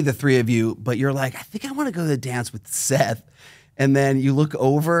think it might be the 3 of you, but you're like, I think I want to go to the dance with Seth. And then you look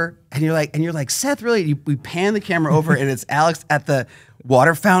over and you're like, Seth, really? We pan the camera over and it's Alex at the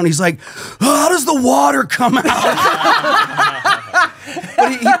water fountain. He's like, how does the water come out?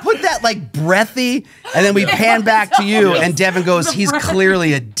 But he put that like breathy, and then we pan back to you, and Devon goes, he's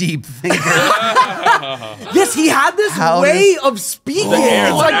clearly a deep thinker. Yes, he had this How way of speaking. air, It's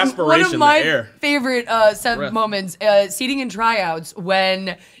the like, aspiration, One of my the air. favorite Seth moments, seating in tryouts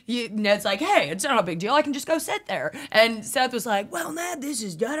when Ned's like, hey, it's not a big deal. I can just go sit there. And Seth was like, well, Ned, this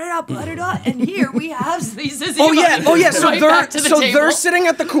is da-da-da, da-da-da. And here we have Lisa Zemo. oh yeah. So Right back to the table. they're sitting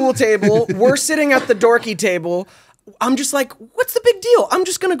at the cool table. We're sitting at the dorky table. I'm just like, what's the big deal? I'm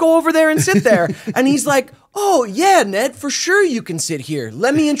just gonna go over there and sit there. And he's like, oh yeah, Ned, for sure you can sit here.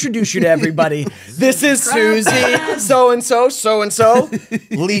 Let me introduce you to everybody. This is Susie, so and so,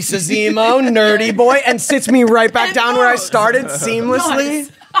 Lisa Zemo, nerdy boy, and sits me right back down where I started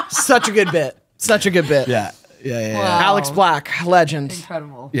seamlessly. Such a good bit. Yeah. Wow. Alex Black, legend.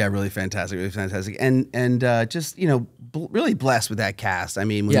 Incredible. Yeah, really fantastic, and just really blessed with that cast. I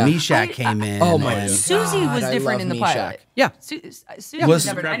mean, when Yeah. Meshack came in, Oh my and- Susie was I different love in the Meshack. pilot. Yeah. Susie Was- was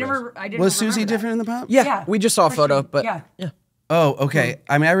different. I didn't was Susie remember that. different in the pop? Yeah, we just saw a photo, but yeah. Oh, okay.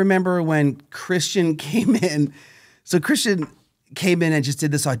 I mean, I remember when Christian came in. So Christian came in and just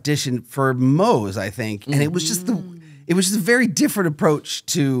did this audition for Mose, I think, and it was just a very different approach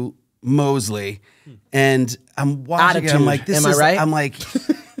to Mosley. And I'm watching it. I'm Attitude. like, this Am I is. right? I'm like,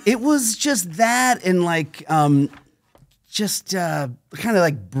 it was just that, and like, just kind of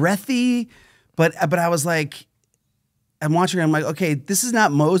like breathy, but I was like, I'm watching her. I'm like, okay, this is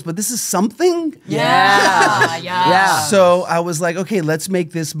not Mose, but this is something. Yeah. So I was like, okay, let's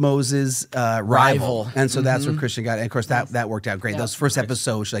make this Mose's rival. And so that's what Christian got. And of course, that worked out great. Those first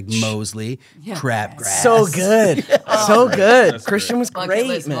episodes, like Mosley, crabgrass. So good. So good. Christian was Bucket great,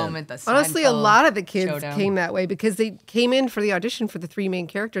 list man. moment, the Honestly, a Seinfeld lot of the kids showdown. came that way because they came in for the audition for the 3 main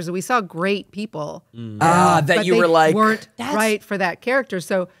characters, and we saw great people. That but you they were like, weren't right for that character.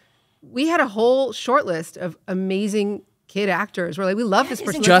 So we had a whole short list of amazing kid actors. We're like, we love this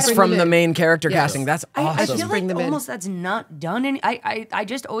person. Let's just bring from them the in. main character Yes. casting. That's I awesome. feel bring like them in. almost that's not done. And I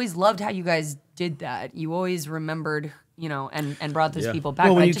just always loved how you guys did that. You always remembered, and brought those people back.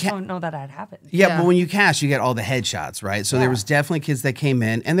 Well, But when I you just don't know that had happened. Yeah, but when you cast, you get all the headshots, right? So there was definitely kids that came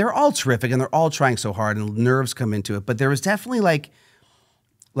in, and they're all terrific, and they're all trying so hard, and nerves come into it. But there was definitely like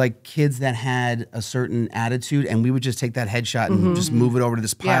kids that had a certain attitude, and we would just take that headshot and just move it over to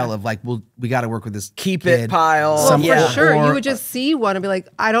this pile of like, well, we got to work with this Keep kid. it pile. Well, Some- for sure. or- You would just see one and be like,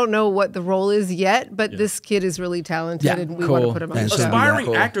 I don't know what the role is yet, but this kid is really talented Yeah, and we want to cool. put him on And the so show. Aspiring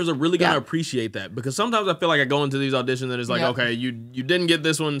Cool. actors are really gonna Yeah. appreciate that because sometimes I feel like I go into these auditions and it's like, Yep. okay, you didn't get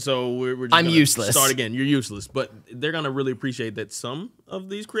this one, so we're just I'm gonna useless. Start again. You're useless, but they're gonna really appreciate that some of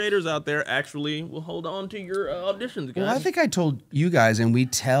these creators out there actually will hold on to your auditions. Guys. Well, I think I told you guys, and we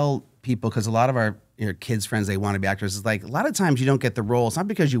tell people because a lot of our kids' friends, they want to be actors. It's like a lot of times you don't get the role. It's not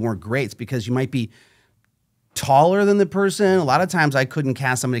because you weren't great. It's because you might be taller than the person. A lot of times I couldn't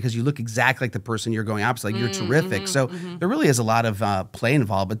cast somebody because you look exactly like the person you're going opposite. Like you're terrific. So there really is a lot of play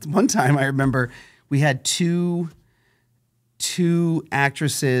involved. But one time I remember we had two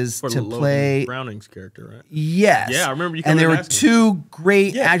actresses For to Logan play. Browning's character, right? Yes. Yeah, I remember you And coming there and were asking. two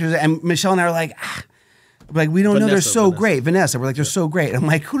great actors, and Michelle and I were like, we don't know, they're Vanessa, so Vanessa. great. Vanessa, we're like, they're so great. I'm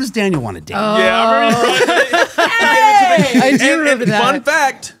like, who does Daniel want to date? Yeah, I remember you. I do remember that. Fun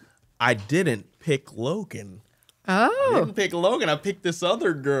fact: I didn't pick Logan. I Oh. didn't pick Logan. I picked this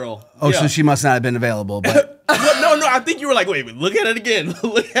other girl. Oh, Yeah. so she must not have been available. But Well, no. I think you were like, wait, look at it again.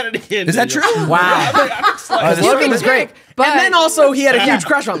 Look at it again. is that Daniel. true? Wow. I just like, Logan was great. But- and then also he had a huge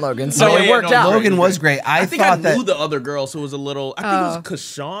crush on Logan, so Oh, it yeah, worked no, out. Logan was great. I think I thought knew that. the other girl, so it was a little. I think it was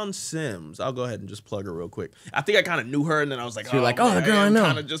Kashawn Sims. I'll go ahead and just plug her real quick. I think I kind of knew her, and then I was like, you're like, oh, the girl I know.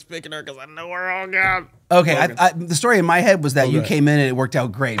 kind of just picking her because I know her. Oh god. Okay, the story in my head was that you came in and it worked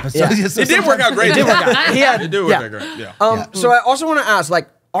out great. But so, Yeah. so It did work out great. It did work out. He had, It did work out great. Yeah. So I also want to ask, like,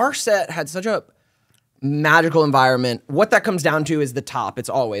 our set had such a magical environment. What that comes down to is the top. It's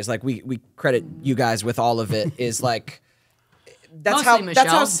always like we credit you guys with all of it. Is like that's Mostly how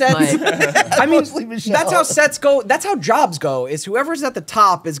Michelle, sets. but- I mean, Mostly Michelle. that's how sets go. That's how jobs go. Is whoever's at the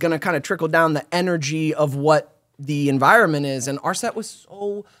top is going to kind of trickle down the energy of what the environment is. And our set was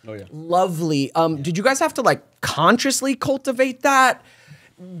so lovely. Did you guys have to like consciously cultivate that?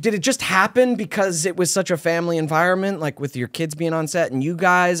 Did it just happen because it was such a family environment, like with your kids being on set and you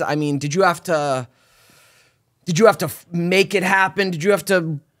guys? I mean, did you have to make it happen? Did you have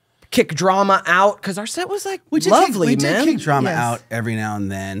to kick drama out? Because our set was like lovely, we man. did kick drama Yes. out every now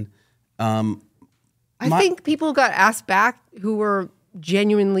and then. I think people got asked back who were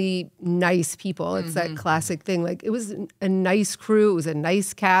genuinely nice people. It's that classic thing. Like it was a nice crew. It was a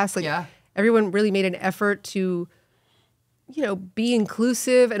nice cast. Like everyone really made an effort to, be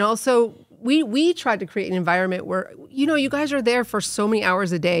inclusive. And also we tried to create an environment where, you guys are there for so many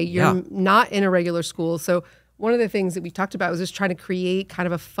hours a day. You're not in a regular school. So one of the things that we talked about was just trying to create kind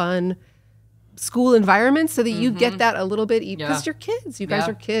of a fun school environment so that you get that a little bit, because you're kids. You guys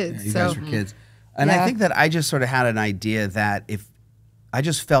are kids. You so guys were kids. And I think that I just sort of had an idea that if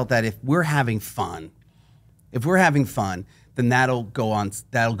we're having fun, then that'll go on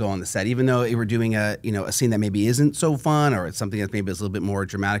the set. Even though we're doing a scene that maybe isn't so fun, or it's something that maybe is a little bit more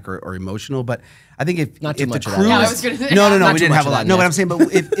dramatic or emotional. But I think if Not too if much the of crew that. Yeah, I was gonna say. no, Not we too didn't much have a of lot. that, No, but Neds. I'm saying,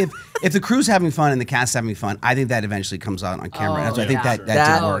 but if the crew's having fun and the cast's having fun, I think that eventually comes out on camera. And so I think that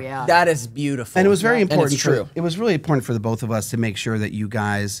did work. That is beautiful. And it was very And important. it's true. It was really important for the both of us to make sure that you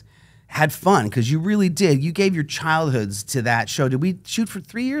guys had fun, because you really did. You gave your childhoods to that show. Did we shoot for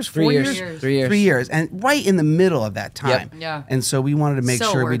 3 years? 4 years? 3 years. 3 years. And right in the middle of that time. Yeah. And so we wanted to make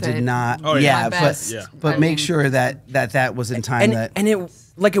So sure we worth did it. not. Oh, yeah. My best. But I make mean- sure that was in time. And it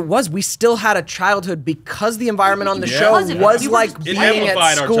was. We still had a childhood because the environment on the show Because of it. was We were like just It being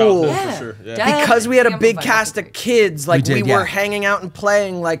amplified at our school. childhood for sure. Yeah. Because we had a big Amplified cast it. of kids, like did, we were yeah. hanging out and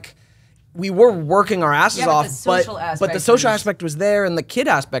playing, like we were working our asses Yeah, but off. the social but aspect the social was- aspect was there, and the kid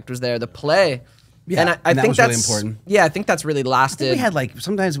aspect was there, the play. Yeah, and I and that think was really that's important. Yeah, I think that's really I lasted. think we had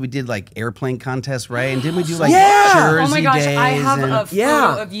sometimes we did airplane contests, right? And didn't we do like Yeah. Jersey Oh my gosh, days I have and- a photo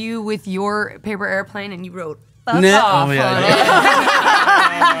Yeah. of you with your paper airplane and you wrote fuck No. off Oh, yeah, on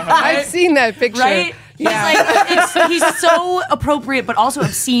yeah. it. I've seen that picture. Right? He's so appropriate, but also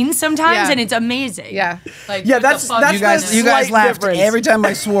obscene sometimes, and it's amazing. Yeah. Like, Yeah, that's You guys laughed difference. every time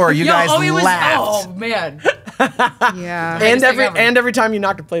I swore. You guys laughed. Oh man. Yeah. And every time you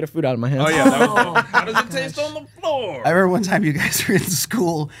knocked a plate of food out of my hands. Oh yeah. That was, how does it taste on the floor? I remember one time you guys were in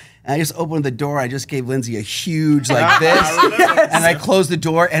school, and I just opened the door. I just gave Lindsay a huge like this, and I closed the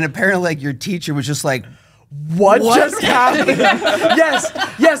door, and apparently like your teacher was just like, What just happened? yes.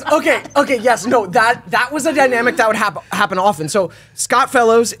 Okay. Yes. No. That was a dynamic that would happen often. So Scott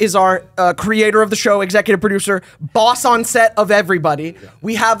Fellows is our creator of the show, executive producer, boss on set of everybody. Yeah.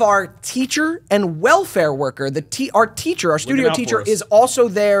 We have our teacher and welfare worker. Our studio teacher, is also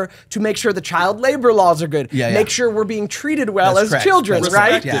there to make sure the child labor laws are good. Make sure we're being treated well as children,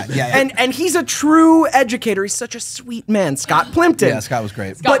 right? Yeah. And he's a true educator. He's such a sweet man, Scott Plimpton. Yeah, Scott was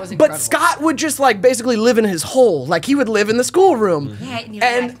great. But Scott would just like basically live in his hole. Like he would live in the schoolroom.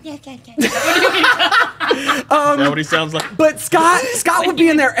 And is that what he sounds like? But Scott would be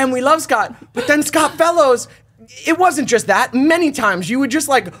in there, and we love Scott. But then Scott Fellows, it wasn't just that. Many times you would just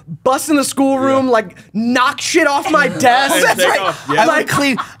like bust in the schoolroom, like knock shit off my desk. That's right. I would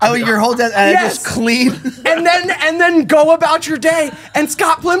clean. Your whole desk, and I just clean. and then go about your day. And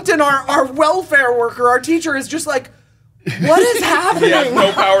Scott Plimpton, our welfare worker, our teacher, is just like, what is happening? He has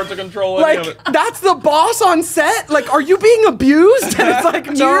no power to control any of it. That's the boss on set? Like, are you being abused? And it's like,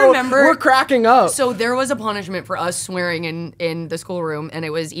 Do you remember? We're cracking up. So there was a punishment for us swearing in the schoolroom, and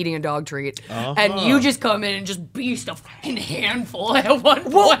it was eating a dog treat. And you just come in and just beast a fucking handful at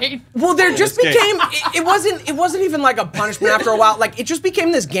one point. Well, there just became, it wasn't even like a punishment after a while. Like, it just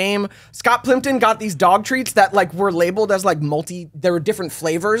became this game. Scott Plimpton got these dog treats that like were labeled as like there were different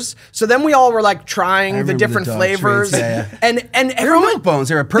flavors. So then we all were like trying the different flavors. Treats, And they're everyone, milk bones.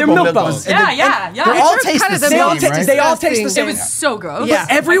 They're purple milk milk bones. bones. Yeah. They all taste the same, right? They all taste the same. It was so gross. Yeah,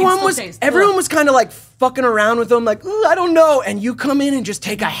 everyone was kind of like fucking around with them, like, I don't know. And you come in and just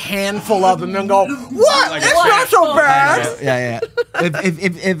take a handful of them and go, what? It's not so bad. Yeah.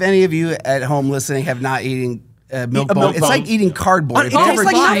 If any of you at home listening have not eaten milk bone, it's like eating cardboard. It tastes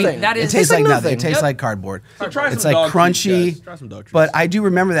like nothing. It tastes like nothing. It tastes like cardboard. It's like crunchy. Try some dog treats. But I do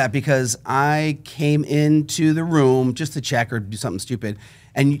remember that because I came into the room just to check or do something stupid.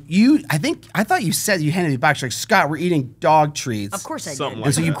 And I thought you said you handed me a box. You're like, Scott, we're eating dog treats. Of course I Something did. like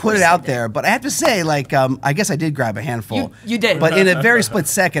And so you put it out there. But I have to say, like, I guess I did grab a handful. You did. But in a very split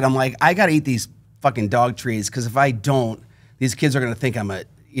second, I'm like, I got to eat these fucking dog treats because if I don't, these kids are going to think I'm a,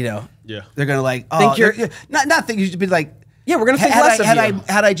 they're going to like, Think you're not think you should be like, yeah, we're gonna think less of you.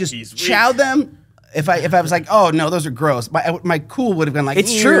 Had I just chowed them, if I was like, oh no, those are gross, my cool would have been like,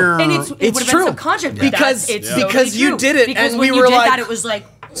 It's true. And it would have been true. subconscious Because you did it, because and when we you were did like, that, it was like,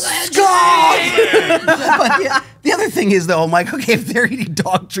 But the other thing is though, I'm like, okay, if they're eating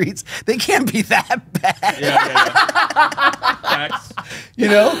dog treats, they can't be that bad. Facts.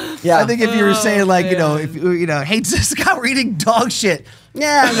 Yeah. I think if you were saying like, hey Scott, we're eating dog shit.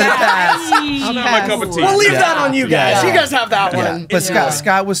 Yeah, I'm gonna pass. Not my cup of tea. We'll leave that on you guys. Yeah. You guys have that one. But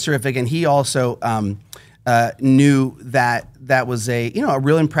Scott was terrific, and he also knew that was a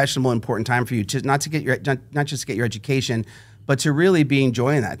real impressionable, important time for you, not just to get your education, but to really be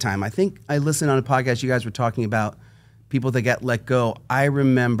enjoying that time. I think I listened on a podcast. You guys were talking about people that get let go. I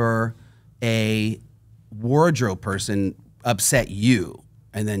remember a wardrobe person upset you,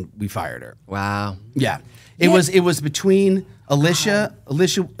 and then we fired her. Wow. Yeah. It was between Alicia,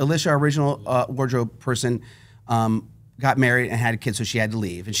 our original wardrobe person, got married and had a kid, so she had to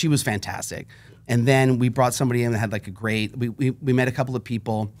leave, and she was fantastic. And then we brought somebody in that had like a great. We met a couple of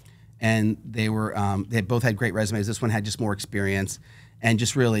people, and they both had great resumes. This one had just more experience, and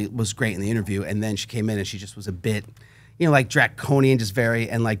just really was great in the interview. And then she came in, and she just was a bit, like draconian, just very,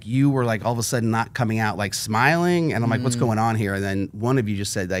 and like you were like all of a sudden not coming out like smiling, and I'm like, what's going on here? And then one of you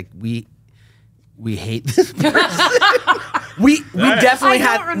just said like, we hate this person. We definitely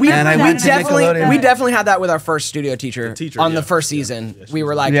had we definitely had that with our first studio teacher on the first season. We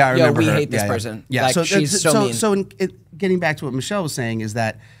were like, we hate this person. Yeah, like, she's so mean. So getting back to what Michelle was saying is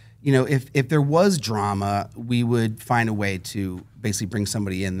that, if there was drama, we would find a way to basically bring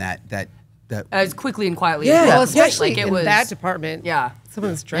somebody in that as quickly and quietly. Yeah. as Well, well. especially Like, it in was that department. Yeah.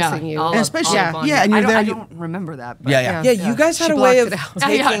 Someone's dressing you. all And of- especially- all of fun. yeah, and you're there, I you- don't remember that. But Yeah. Yeah, you guys had She a way of blocked it out.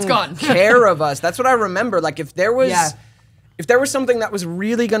 taking It's gone. care of us. That's what I remember. Like if there was Yeah. something that was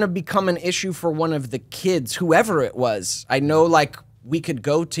really going to become an issue for one of the kids, whoever it was, I know like we could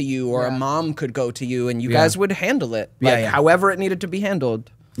go to you or a mom could go to you and you guys would handle it. Like however it needed to be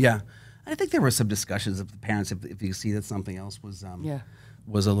handled. Yeah. I think there were some discussions of the parents if you see that something else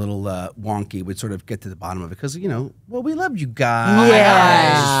was a little wonky, we'd sort of get to the bottom of it because we loved you guys.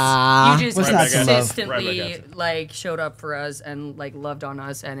 Yeah. You just What's not to love? consistently like showed up for us and like loved on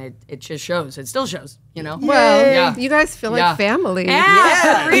us, and it just shows. It still shows. Well, you guys feel like family.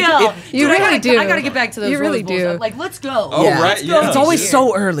 Yeah, for real. You Dude, really do. I gotta get back to those. You really Rose Bowls. do. Like, let's go. Oh, right. Yeah. It's always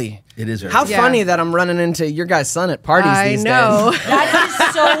so early. It is. How funny that I'm running into your guys' son at parties I these know. days.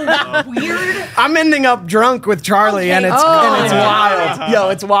 That is so weird. I'm ending up drunk with Charlie, and it's wild. Yo,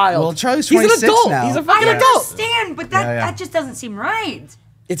 it's wild. Well, Charlie's He's 26 an adult. now. He's a I fucking adult. understand, but that just doesn't seem right.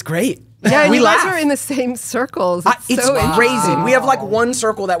 It's great. Yeah, and we you laugh. guys are in the same circles. It's so crazy. interesting. We have like one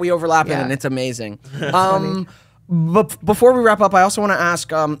circle that we overlap in, Yeah. and it's amazing. But before we wrap up, I also want to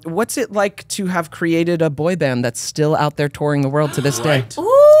ask, what's it like to have created a boy band that's still out there touring the world to this day? Ooh.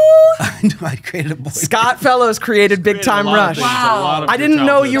 I created a boy. Scott Fellows created Big Time Rush. Wow. I didn't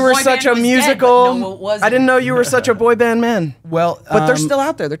know you were boy such band a was dead, musical. but no, it wasn't. I didn't know you were such a boy band man. Well, But they're still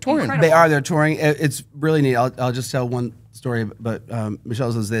out there. They're touring. Incredible. They are. They're touring. It's really neat. I'll just tell one story. But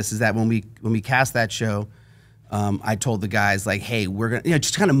Michelle says this is that when we cast that show, I told the guys like, hey, we're gonna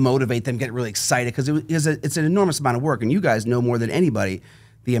just kind of motivate them, get really excited because it's an enormous amount of work, and you guys know more than anybody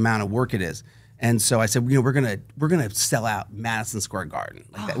the amount of work it is. And so I said, we're gonna sell out Madison Square Garden.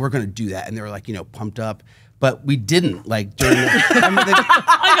 Like that. We're gonna do that, and they were like, pumped up. But we didn't like during.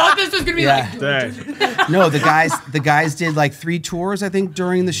 I thought this was gonna be like. Dang. No, the guys did like 3 tours I think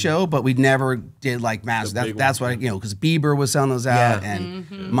during the show, but we never did like massive. That's what because Bieber was selling those out and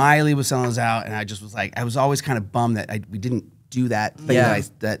Miley was selling those out, and I just was like, I was always kind of bummed that we didn't do that thing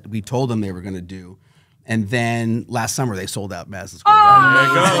that we told them they were going to do. And then last summer they sold out Madison Square Garden. There you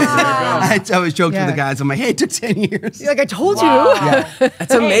go. There you go. I always joked with the guys. I'm like, hey, it took 10 years. Like I told you.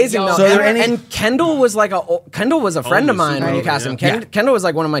 That's amazing. yo. Though. So are there any- and Kendall was like Kendall was a friend of mine when you cast him. Yeah. Kendall was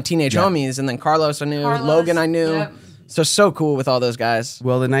like one of my teenage homies, and then Carlos I knew, Logan I knew. Yep. So cool with all those guys.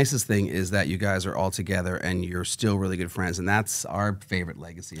 Well, the nicest thing is that you guys are all together and you're still really good friends, and that's our favorite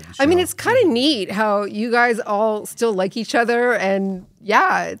legacy of the show. I mean, it's kind of neat how you guys all still like each other, and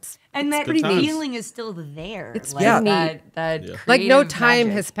it's And that pretty neat. feeling is still there. It's like, pretty that Like no creative time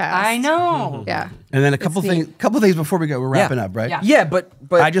magic. has passed. I know. Yeah. And then a couple things before we go. We're wrapping up, right? Yeah. Yeah, but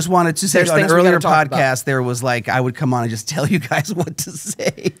I just wanted to say there's on an things we earlier gotta talk about. podcast, there was like, I would come on and just tell you guys what to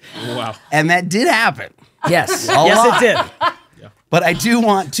say. Wow. And that did happen. yes, A yes lot. it did. But I do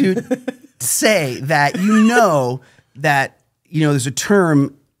want to say that that there's a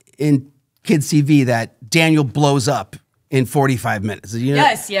term in kids TV that Daniel blows up in 45 minutes.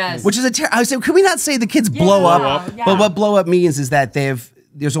 Yes. Which is I said, can we not say the kids blow up? yeah. But what blow up means is that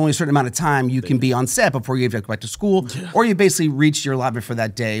there's only a certain amount of time you can be on set before you have to go back to school, or you basically reach your allotment for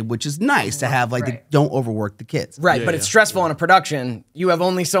that day, which is nice to have. Like, don't overwork the kids. Right, but it's stressful in a production. You have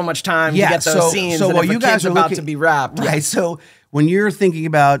only so much time to get those scenes. So and while if you a guys kid's are about looking, to be wrapped, right? So when you're thinking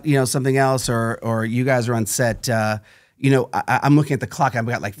about something else, or you guys are on set, I'm looking at the clock. I've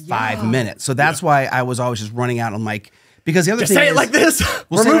got like 5 minutes, so that's why I was always just running out. I'm like, because the other thing say is, it like this.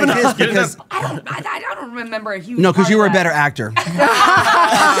 We'll We're say it moving like this on. because I don't remember a huge. no, because part you were a of better that. actor.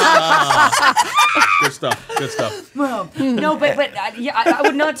 Good stuff. Good stuff. Well, no, but I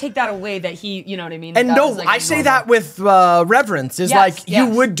would not take that away that he, you know what I mean. And that no, was, like, I a say normal- that with reverence. Is like you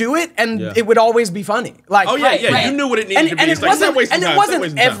yes. would do it, and Yeah. it would always be funny. Like, Oh yeah, Right, yeah. right. You knew what it needed to be. and It's it like, stop wasn't, wasting and time, it stop wasn't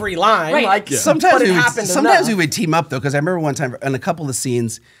wasting time. every line. Right. Like, Yeah. Sometimes but it we would, happened sometimes enough. we would team up though, because I remember one time in a couple of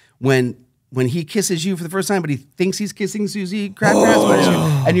scenes when he kisses you for the first time, but he thinks he's kissing Susie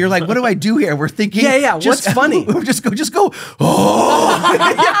Crabgrass, and you're like, "What do I do here?" We're thinking, what's funny? Just go.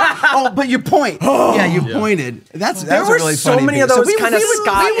 Oh, but you point. Yeah, you pointed. That's There a were really so funny many thing. of those we kind of would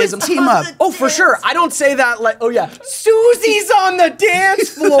Scottisms. team up. Oh, for sure. I don't say that like, oh yeah, Susie's on the dance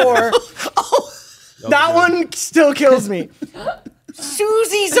floor. That one still kills me.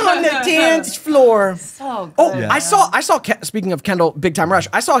 Susie's on the dance floor. So good. Oh, I saw. Speaking of Kendall, Big Time Rush,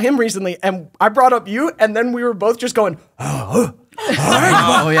 I saw him recently, and I brought up you, and then we were both just going, Oh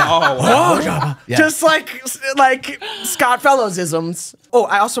yeah. Yeah. just like Scott Fellows isms. Oh,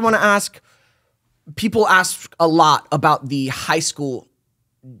 I also want to ask. People ask a lot about the high school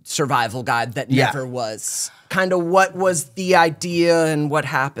survival guide that Yeah. never was. Kind of what was the idea and what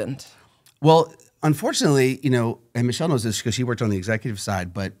happened? Well, unfortunately, and Michelle knows this because she worked on the executive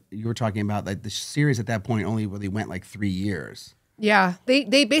side, but you were talking about like the series at that point only really went like 3 years. Yeah, they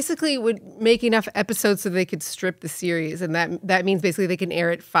basically would make enough episodes so they could strip the series, and that means basically they can air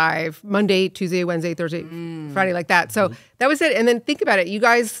it 5 Monday, Tuesday, Wednesday, Thursday, Friday, like that. So that was it. And then think about it: you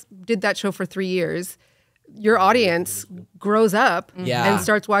guys did that show for 3 years. Your audience grows up Yeah. and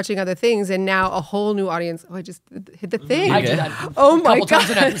starts watching other things, and now a whole new audience. Oh, I just hit the thing. I do that. Oh my couple times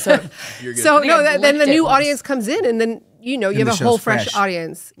an god! episode. So I think no, I then the licked it new once. audience comes in, and then you know, you And have the a whole show's fresh fresh.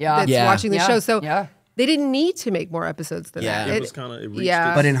 audience Yeah. that's Yeah. watching the Yeah. show. So Yeah. they didn't need to make more episodes than Yeah. that. It was kind of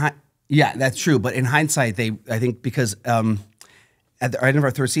yeah. But yeah, that's true. But in hindsight, I think because at the end of our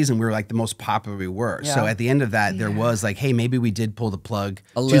third season, we were like the most popular we were. So Yeah. at the end of that, there was like, hey, maybe we did pull the plug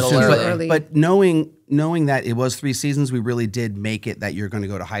A too little soon. early. But knowing that it was 3 seasons, we really did make it that you're going to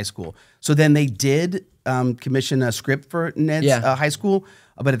go to high school. So then they did commission a script for Ned's high school.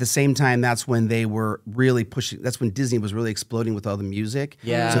 But at the same time, that's when they were really pushing. That's when Disney was really exploding with all the music.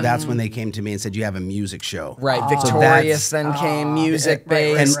 Yeah. So that's when they came to me and said, "You have a music show." Right, So Victorious that's- then came music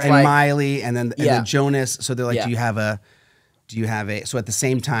right, based. and like, Miley and then Yeah. Jonas. So they're like, Yeah. do you have a? So at the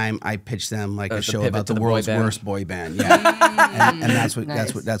same time, I pitched them like a the show pivot about to the the boy world's band. worst boy band. Yeah, and that's what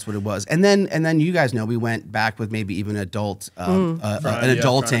that's what it was. And then you guys know we went back with maybe even adult an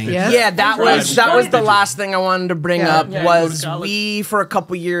adulting. Yeah. Yeah, that was the last thing I wanted to bring Yeah. up Yeah, was go to college. we for a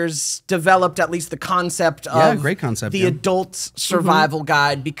couple years developed at least the concept of Yeah, great concept, the yeah. adult survival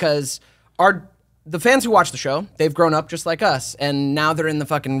guide because the fans who watch the show, they've grown up just like us, and now they're in the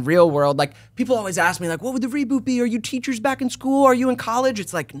fucking real world. Like, people always ask me, like, what would the reboot be? Are you teachers back in school? Are you in college?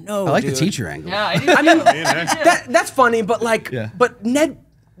 It's like, no, I like dude. the teacher angle. Yeah, I do. I mean, that's funny, but like, Yeah. but Ned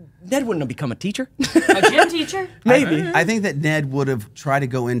wouldn't have become a teacher. A gym teacher? Maybe. I think that Ned would have tried to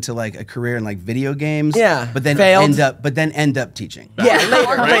go into like a career in like video games. Yeah. but then Failed. end up teaching. Yeah, later.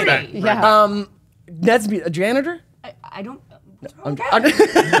 Right. later. Yeah. Ned's a janitor? I don't.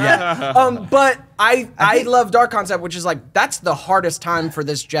 But I loved our concept, which is like that's the hardest time for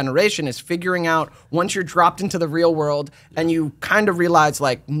this generation is figuring out once you're dropped into the real world and you kind of realize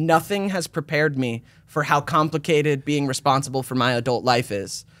like nothing has prepared me for how complicated being responsible for my adult life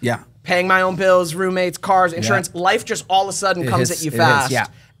is. Yeah. Paying my own bills, roommates, cars, insurance, life just all of a sudden comes hits- at you it hits, fast. yeah.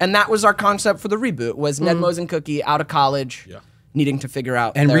 And that was our concept for the reboot was Ned, Mose, and Cookie out of college, needing to figure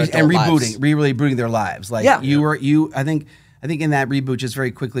out and their adult lives. rebooting their lives. Like Yeah. I think in that reboot, just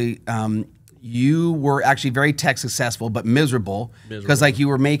very quickly, you were actually very tech successful, but miserable because like you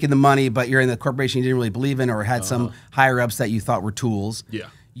were making the money, but you're in the corporation you didn't really believe in, or had some higher ups that you thought were tools. Yeah.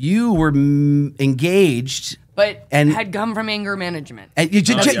 You were engaged, But And- had come from anger management. and you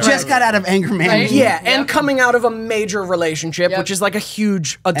just got out of anger management. Yeah, and coming out of a major relationship, Yep. which is like a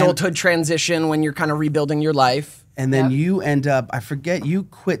huge adulthood transition when you're kind of rebuilding your life. And then you end up, I forget, you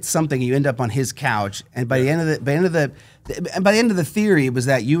quit something. You end up on his couch, and by the end of the theory was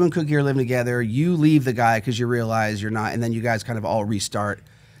that you and Cookie are living together. You leave the guy because you realize you're not, and then you guys kind of all restart.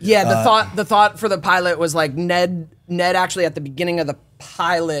 Yeah, the thought for the pilot was like Ned actually at the beginning of the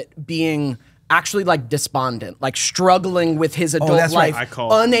pilot being actually like despondent, like struggling with his adult that's right. life,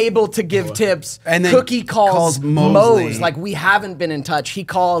 I unable to give tips. And then Cookie calls Mosley. Mose, like we haven't been in touch. He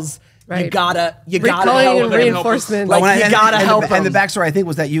calls. You Right. gotta Recalling help and him. reinforcement. Like, When I- you gotta help And the him. backstory, I think,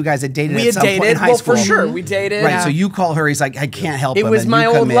 was that you guys had dated We at had some point in dated. high Well, school. for sure, we dated. Right, Yeah. so you call her. He's like, I can't help It him. was and my you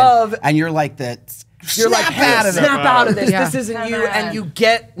come old in, love. and you're like that. You're like, snap hey, out of it. snap out of this. Yeah. This isn't you. Come on. And you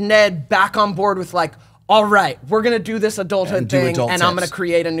get Ned back on board with like, all right, we're gonna do this adulthood And do thing, adult and I'm tips. gonna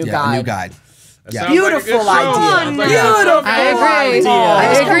create a new Yeah, guide. a new guide. Yeah. Sounds like a good Beautiful show. idea. Sounds like a- Beautiful I agree. idea. I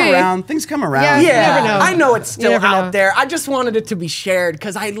Things come agree. around. Things come around. Yeah. Yeah, You never know. I know it's You still never out know. there. I just wanted it to be shared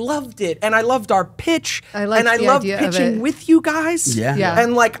because I loved it and I loved our pitch. I liked and I the loved idea of pitching it. with you guys. Yeah. Yeah.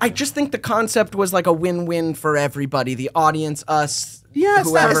 And like, I just think the concept was like a win-win for everybody, the audience, us. Yeah,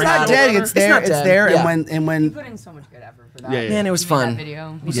 it's not whoever had it. dead. It's there. not It's dead. there. Yeah. And when Put in so much good effort for that. Yeah, yeah. Man, it was fun. That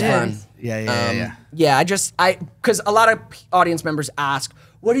video. It was yeah, fun. yeah. Yeah, because a lot of audience members ask,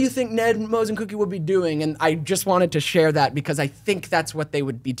 what do you think Ned, Mose, and Cookie would be doing? And I just wanted to share that because I think that's what they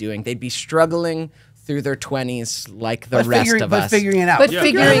would be doing. They'd be struggling through their 20s like the rest of us. But figuring it out. But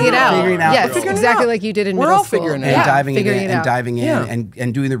figuring it out. Figuring it out. Yes, Figuring it exactly out. like you did in We're middle all school. figuring it and out. diving in, figuring it and out. diving in, Yeah.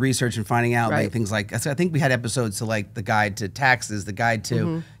 and doing the research and finding out like Right. things like. So I think we had episodes to like the guide to taxes, the guide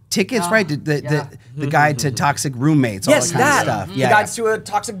to tickets, right? The guide to toxic roommates, all Yes, that kind that. of stuff. The guides to a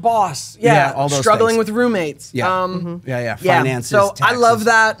toxic boss. Yeah, Yeah, all those struggling things. with roommates. Yeah. Yeah. Finances. So I love taxes.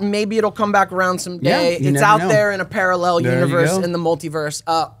 that. Maybe it'll come back around someday. Yeah, you It's never out know. there in a parallel There you universe go. in the multiverse.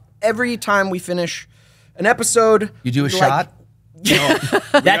 Every time we finish an episode, You do a like- shot.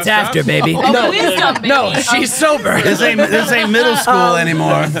 That's after, baby. Wisdom, baby. No, she's sober. This ain't middle school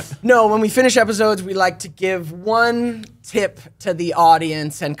anymore. No, when we finish episodes, we like to give one tip to the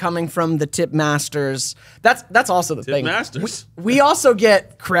audience, and coming from the tip masters, that's also the thing. masters. We also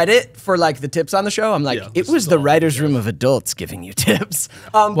get credit for like the tips on the show. I'm like, Yeah, it was the writers' room of adults giving you tips.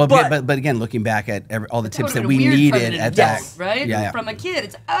 Well, but but again, looking back at all the tips that would've we been weird from needed an at adult, that, right? Yeah. From a kid,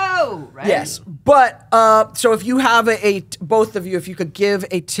 it's right? yes, but so if you have both of you, if you could give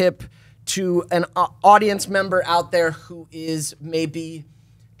a tip to an audience member out there who is maybe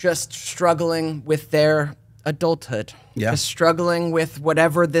just struggling with their adulthood. Yeah. Just struggling with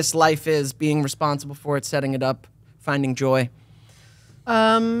whatever this life is, being responsible for it, setting it up, finding joy.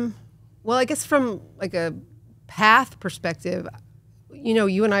 Well, I guess from like a path perspective, you know,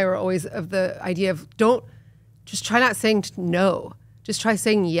 you and I are always of the idea of just try not saying no. Just try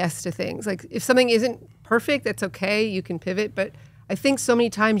saying yes to things. Like if something isn't perfect, that's okay. You can pivot. But I think so many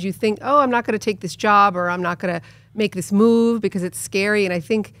times you think, oh, I'm not going to take this job or I'm not going to make this move because it's scary. And I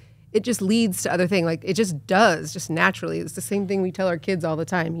think it just leads to other things. Like it just does, just naturally. It's the same thing we tell our kids all the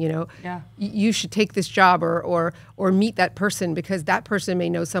time, you know. Yeah. You should take this job or meet that person because that person may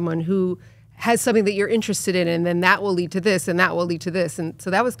know someone who has something that you're interested in, and then that will lead to this and that will lead to this. And so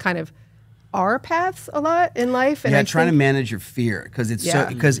that was kind of our paths a lot in life. And trying to manage your fear because it's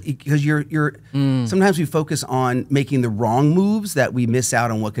because you're sometimes we focus on making the wrong moves that we miss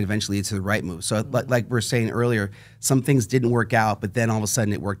out on what could eventually lead to the right move. So like we were saying earlier, some things didn't work out, but then all of a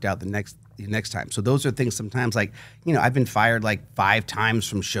sudden it worked out the next time. So those are things sometimes like, you know, I've been fired like 5 times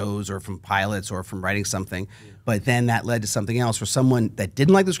from shows or from pilots or from writing something, but then that led to something else or someone that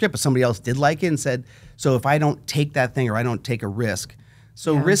didn't like the script, but somebody else did like it and said, so if I don't take that thing or I don't take a risk.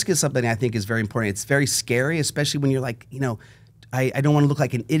 So risk is something I think is very important. It's very scary, especially when you're like, you know, I don't want to look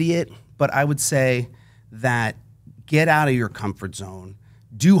like an idiot, but I would say that get out of your comfort zone,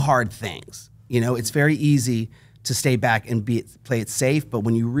 do hard things. You know, it's very easy to stay back and play it safe, but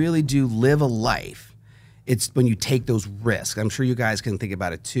when you really do live a life, it's when you take those risks. I'm sure you guys can think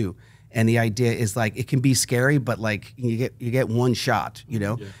about it too. And the idea is like it can be scary, but like you get one shot, you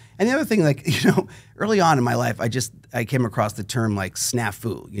know. Yeah. And the other thing, like, you know, early on in my life, I came across the term like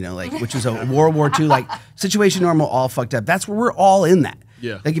snafu, you know, like which is a World War II like situation normal, all fucked up. That's where we're all in that.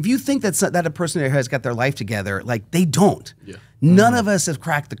 Yeah. Like if you think that a person has got their life together, like they don't. Yeah. None of us have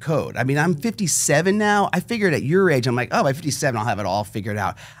cracked the code. I mean, I'm 57 now. I figured at your age, I'm like, oh, by 57, I'll have it all figured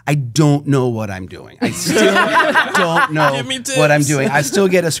out. I don't know what I'm doing. I still don't know what I'm doing. I still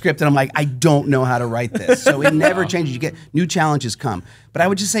get a script and I'm like, I don't know how to write this. So it never changes. You get new challenges come. But I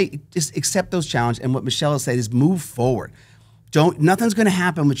would just say, just accept those challenges. And what Michelle has said is move forward. Nothing's going to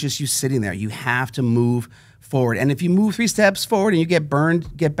happen with just you sitting there. You have to move forward. And if you move 3 steps forward and you get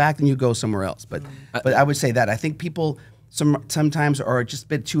burned, get back, then you go somewhere else. But I would say that. I think people sometimes are just a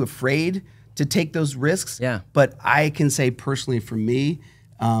bit too afraid to take those risks. Yeah. But I can say personally for me,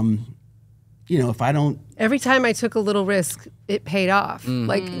 you know, if I don't... Every time I took a little risk, it paid off.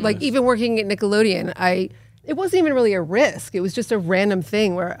 Like even working at Nickelodeon, it wasn't even really a risk. It was just a random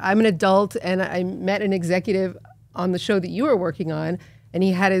thing where I'm an adult and I met an executive on the show that you were working on, and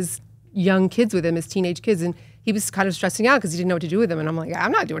he had his young kids with him, his teenage kids, and he was kind of stressing out because he didn't know what to do with them. And I'm like,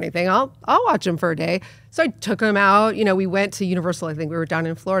 I'm not doing anything. I'll watch him for a day. So I took him out. You know, we went to Universal. I think we were down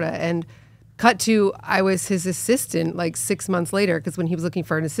in Florida, and cut to I was his assistant like 6 months later because when he was looking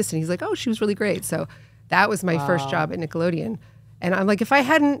for an assistant, he's like, oh, she was really great. So that was my first job at Nickelodeon. And I'm like, if I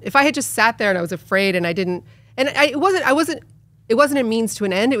had just sat there and I was afraid and I didn't, and it wasn't a means to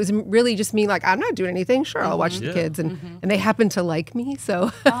an end. It was really just me like, I'm not doing anything. Sure, I'll watch the kids. And they happen to like me.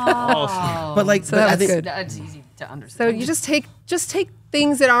 So, but like, so that was good. That's easy to understand. So you just take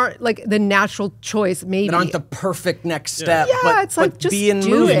things that aren't like the natural choice, maybe. That aren't the perfect next step. Yeah, but, it's like but just be in do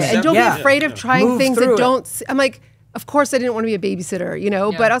movement. it. And don't be afraid of trying Move things through that don't, I'm like, of course I didn't want to be a babysitter, you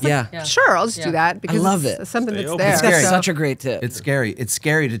know, but I was like, sure, I'll just do that because I love it's it. something that's open. there. That's So- such a great tip. It's scary. It's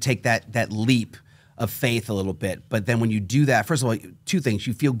scary to take that leap of faith a little bit. But then when you do that, first of all, 2 things.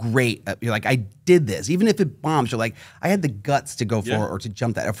 You feel great. You're like, I did this. Even if it bombs, you're like, I had the guts to go for it or to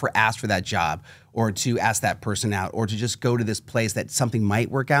jump that, or ask for that job, or to ask that person out, or to just go to this place that something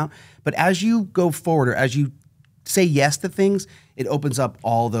might work out. But as you go forward, or as you say yes to things, it opens up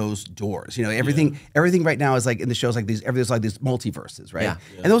all those doors. You know, everything right now is like in the shows like these, everything's like these multiverses, right? Yeah.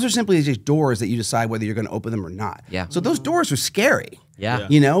 And those are simply just doors that you decide whether you're going to open them or not. Yeah. So those doors are scary. Yeah.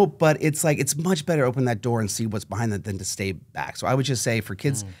 You know, but it's like, it's much better to open that door and see what's behind it than to stay back. So I would just say for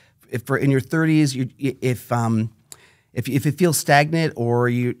kids, if in your 30s, if it feels stagnant or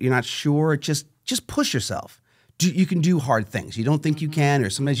you're not sure, just push yourself. You can do hard things. You don't think you can, or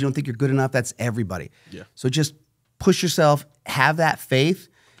sometimes you don't think you're good enough. That's everybody. Yeah. So just push yourself, have that faith,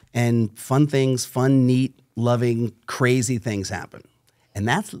 and fun things, fun, neat, loving, crazy things happen. And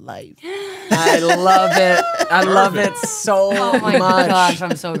that's life. I love it. I love it so Oh my much. gosh,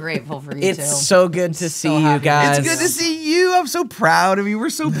 I'm so grateful for you It's too. so good to see you happy. guys. It's good to see you. I'm so proud of you. We're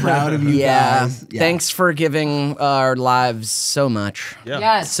so proud of you guys. Yeah. Thanks for giving our lives so much. Yeah.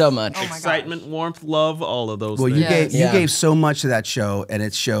 Yes. So much. Oh my gosh. Excitement, warmth, love, all of those Well, things. you Yes. gave so much to that show, and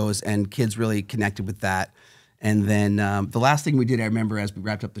it shows, and kids really connected with that. And then the last thing we did, I remember as we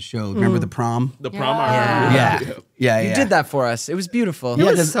wrapped up the show, remember the prom? The prom. Yeah. You did that for us. It was beautiful. It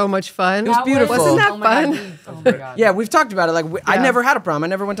was so much fun. It was beautiful. Wasn't that Oh my fun? God. Oh my God. Yeah, we've talked about it. Like, I never had a prom. I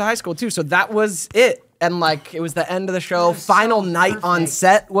never went to high school, too. So that was it. And, like, it was the end of the show. Final night on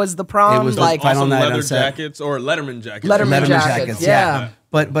set was the prom. It was the like final night leather on set. jackets or Letterman jackets. Letterman jackets. Yeah.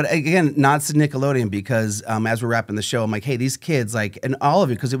 But again, nods to Nickelodeon because as we're wrapping the show, I'm like, hey, these kids, like, and all of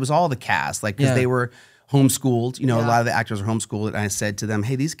it, because it was all the cast, like, because they were homeschooled. You know, a lot of the actors are homeschooled. And I said to them,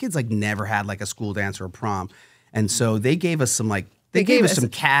 hey, these kids, like, never had, like, a school dance or a prom. And so they gave us some, like, they gave us some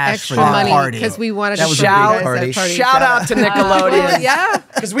cash extra for that money party. because we wanted That to was a shout big party. Shout out to Nickelodeon. Yeah.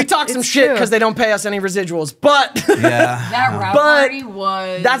 Because we talk some It's shit true. because they don't pay us any residuals. But Yeah. That rap But party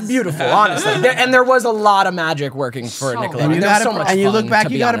was. that's beautiful, honestly. And there was a lot of magic working for Nickelodeon. And you, There was got so a, much and you fun, look back,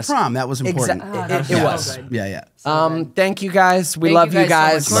 to you be got honest. a prom. That was important. Exactly. It was. Yeah. Thank you guys. We Thank love you you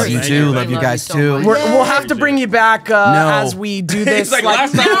guys so guys. much. Love you Thank too. you. Love you Love guys you so too. much. We'll have to bring you back as we do this. He's like,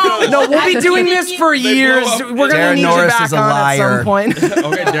 last time. no, we'll be doing this for years. up. We're gonna Darren need Norris you back is a on at some liar. point.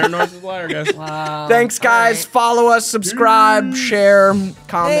 Okay, Darren Norris is a liar, guys. Thanks, guys. Follow us, subscribe, share,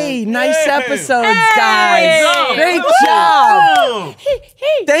 comment. Hey, nice episodes, guys. Great job.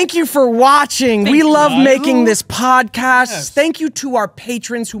 Thank you for watching. We love making this podcast. Thank you to our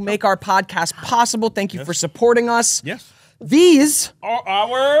patrons who make our podcast possible. Thank you for supporting us. Yes. These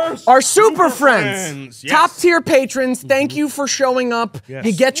are super friends. Yes. Top tier patrons. Thank you for showing up. Yes.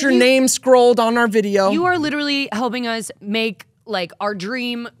 You get your name scrolled on our video. You are literally helping us make like our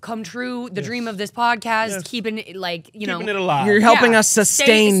dream come true, the dream of this podcast, keeping it like, Keeping it alive. You're helping us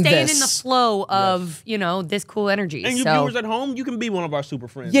sustain staying this. in the flow of, this cool energy. And you so, viewers at home, you can be one of our super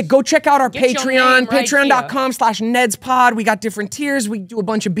friends. Yeah, go check out our Get your Patreon, name right patreon.com/NedsPod. We got different tiers. We do a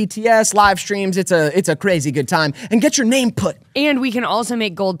bunch of BTS live streams. It's a crazy good time. And get your name put. and we can also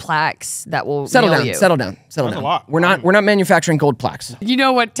make gold plaques that will Settle mail down, you. settle down, settle That's down. a lot. We're not manufacturing gold plaques. You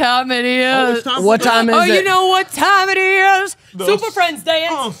know what time it is? it's time What time is Oh, it? you know what time it is? The Super Friends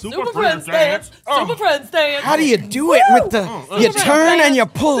dance. Super Super Friends Friends dance. dance. Super Friends dance. How do you do it with the you Super Friends turn and dance. you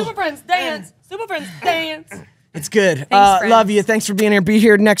pull? Super Friends dance. Super Friends dance. It's good. friends. Love you. Thanks for being here. Be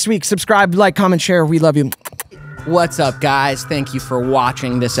here next week. Subscribe, like, comment, share. We love you. What's up, guys? Thank you for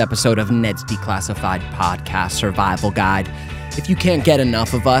watching this episode of Ned's Declassified Podcast Survival Guide. If you can't get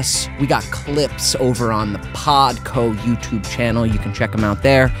enough of us, we got clips over on the Podco YouTube channel. You can check them out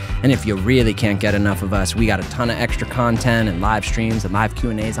there. And if you really can't get enough of us, we got a ton of extra content and live streams and live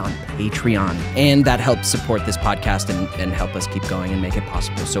Q&As on Patreon. And that helps support this podcast and help us keep going and make it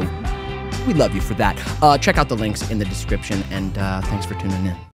possible. So we love you for that. Check out the links in the description, and thanks for tuning in.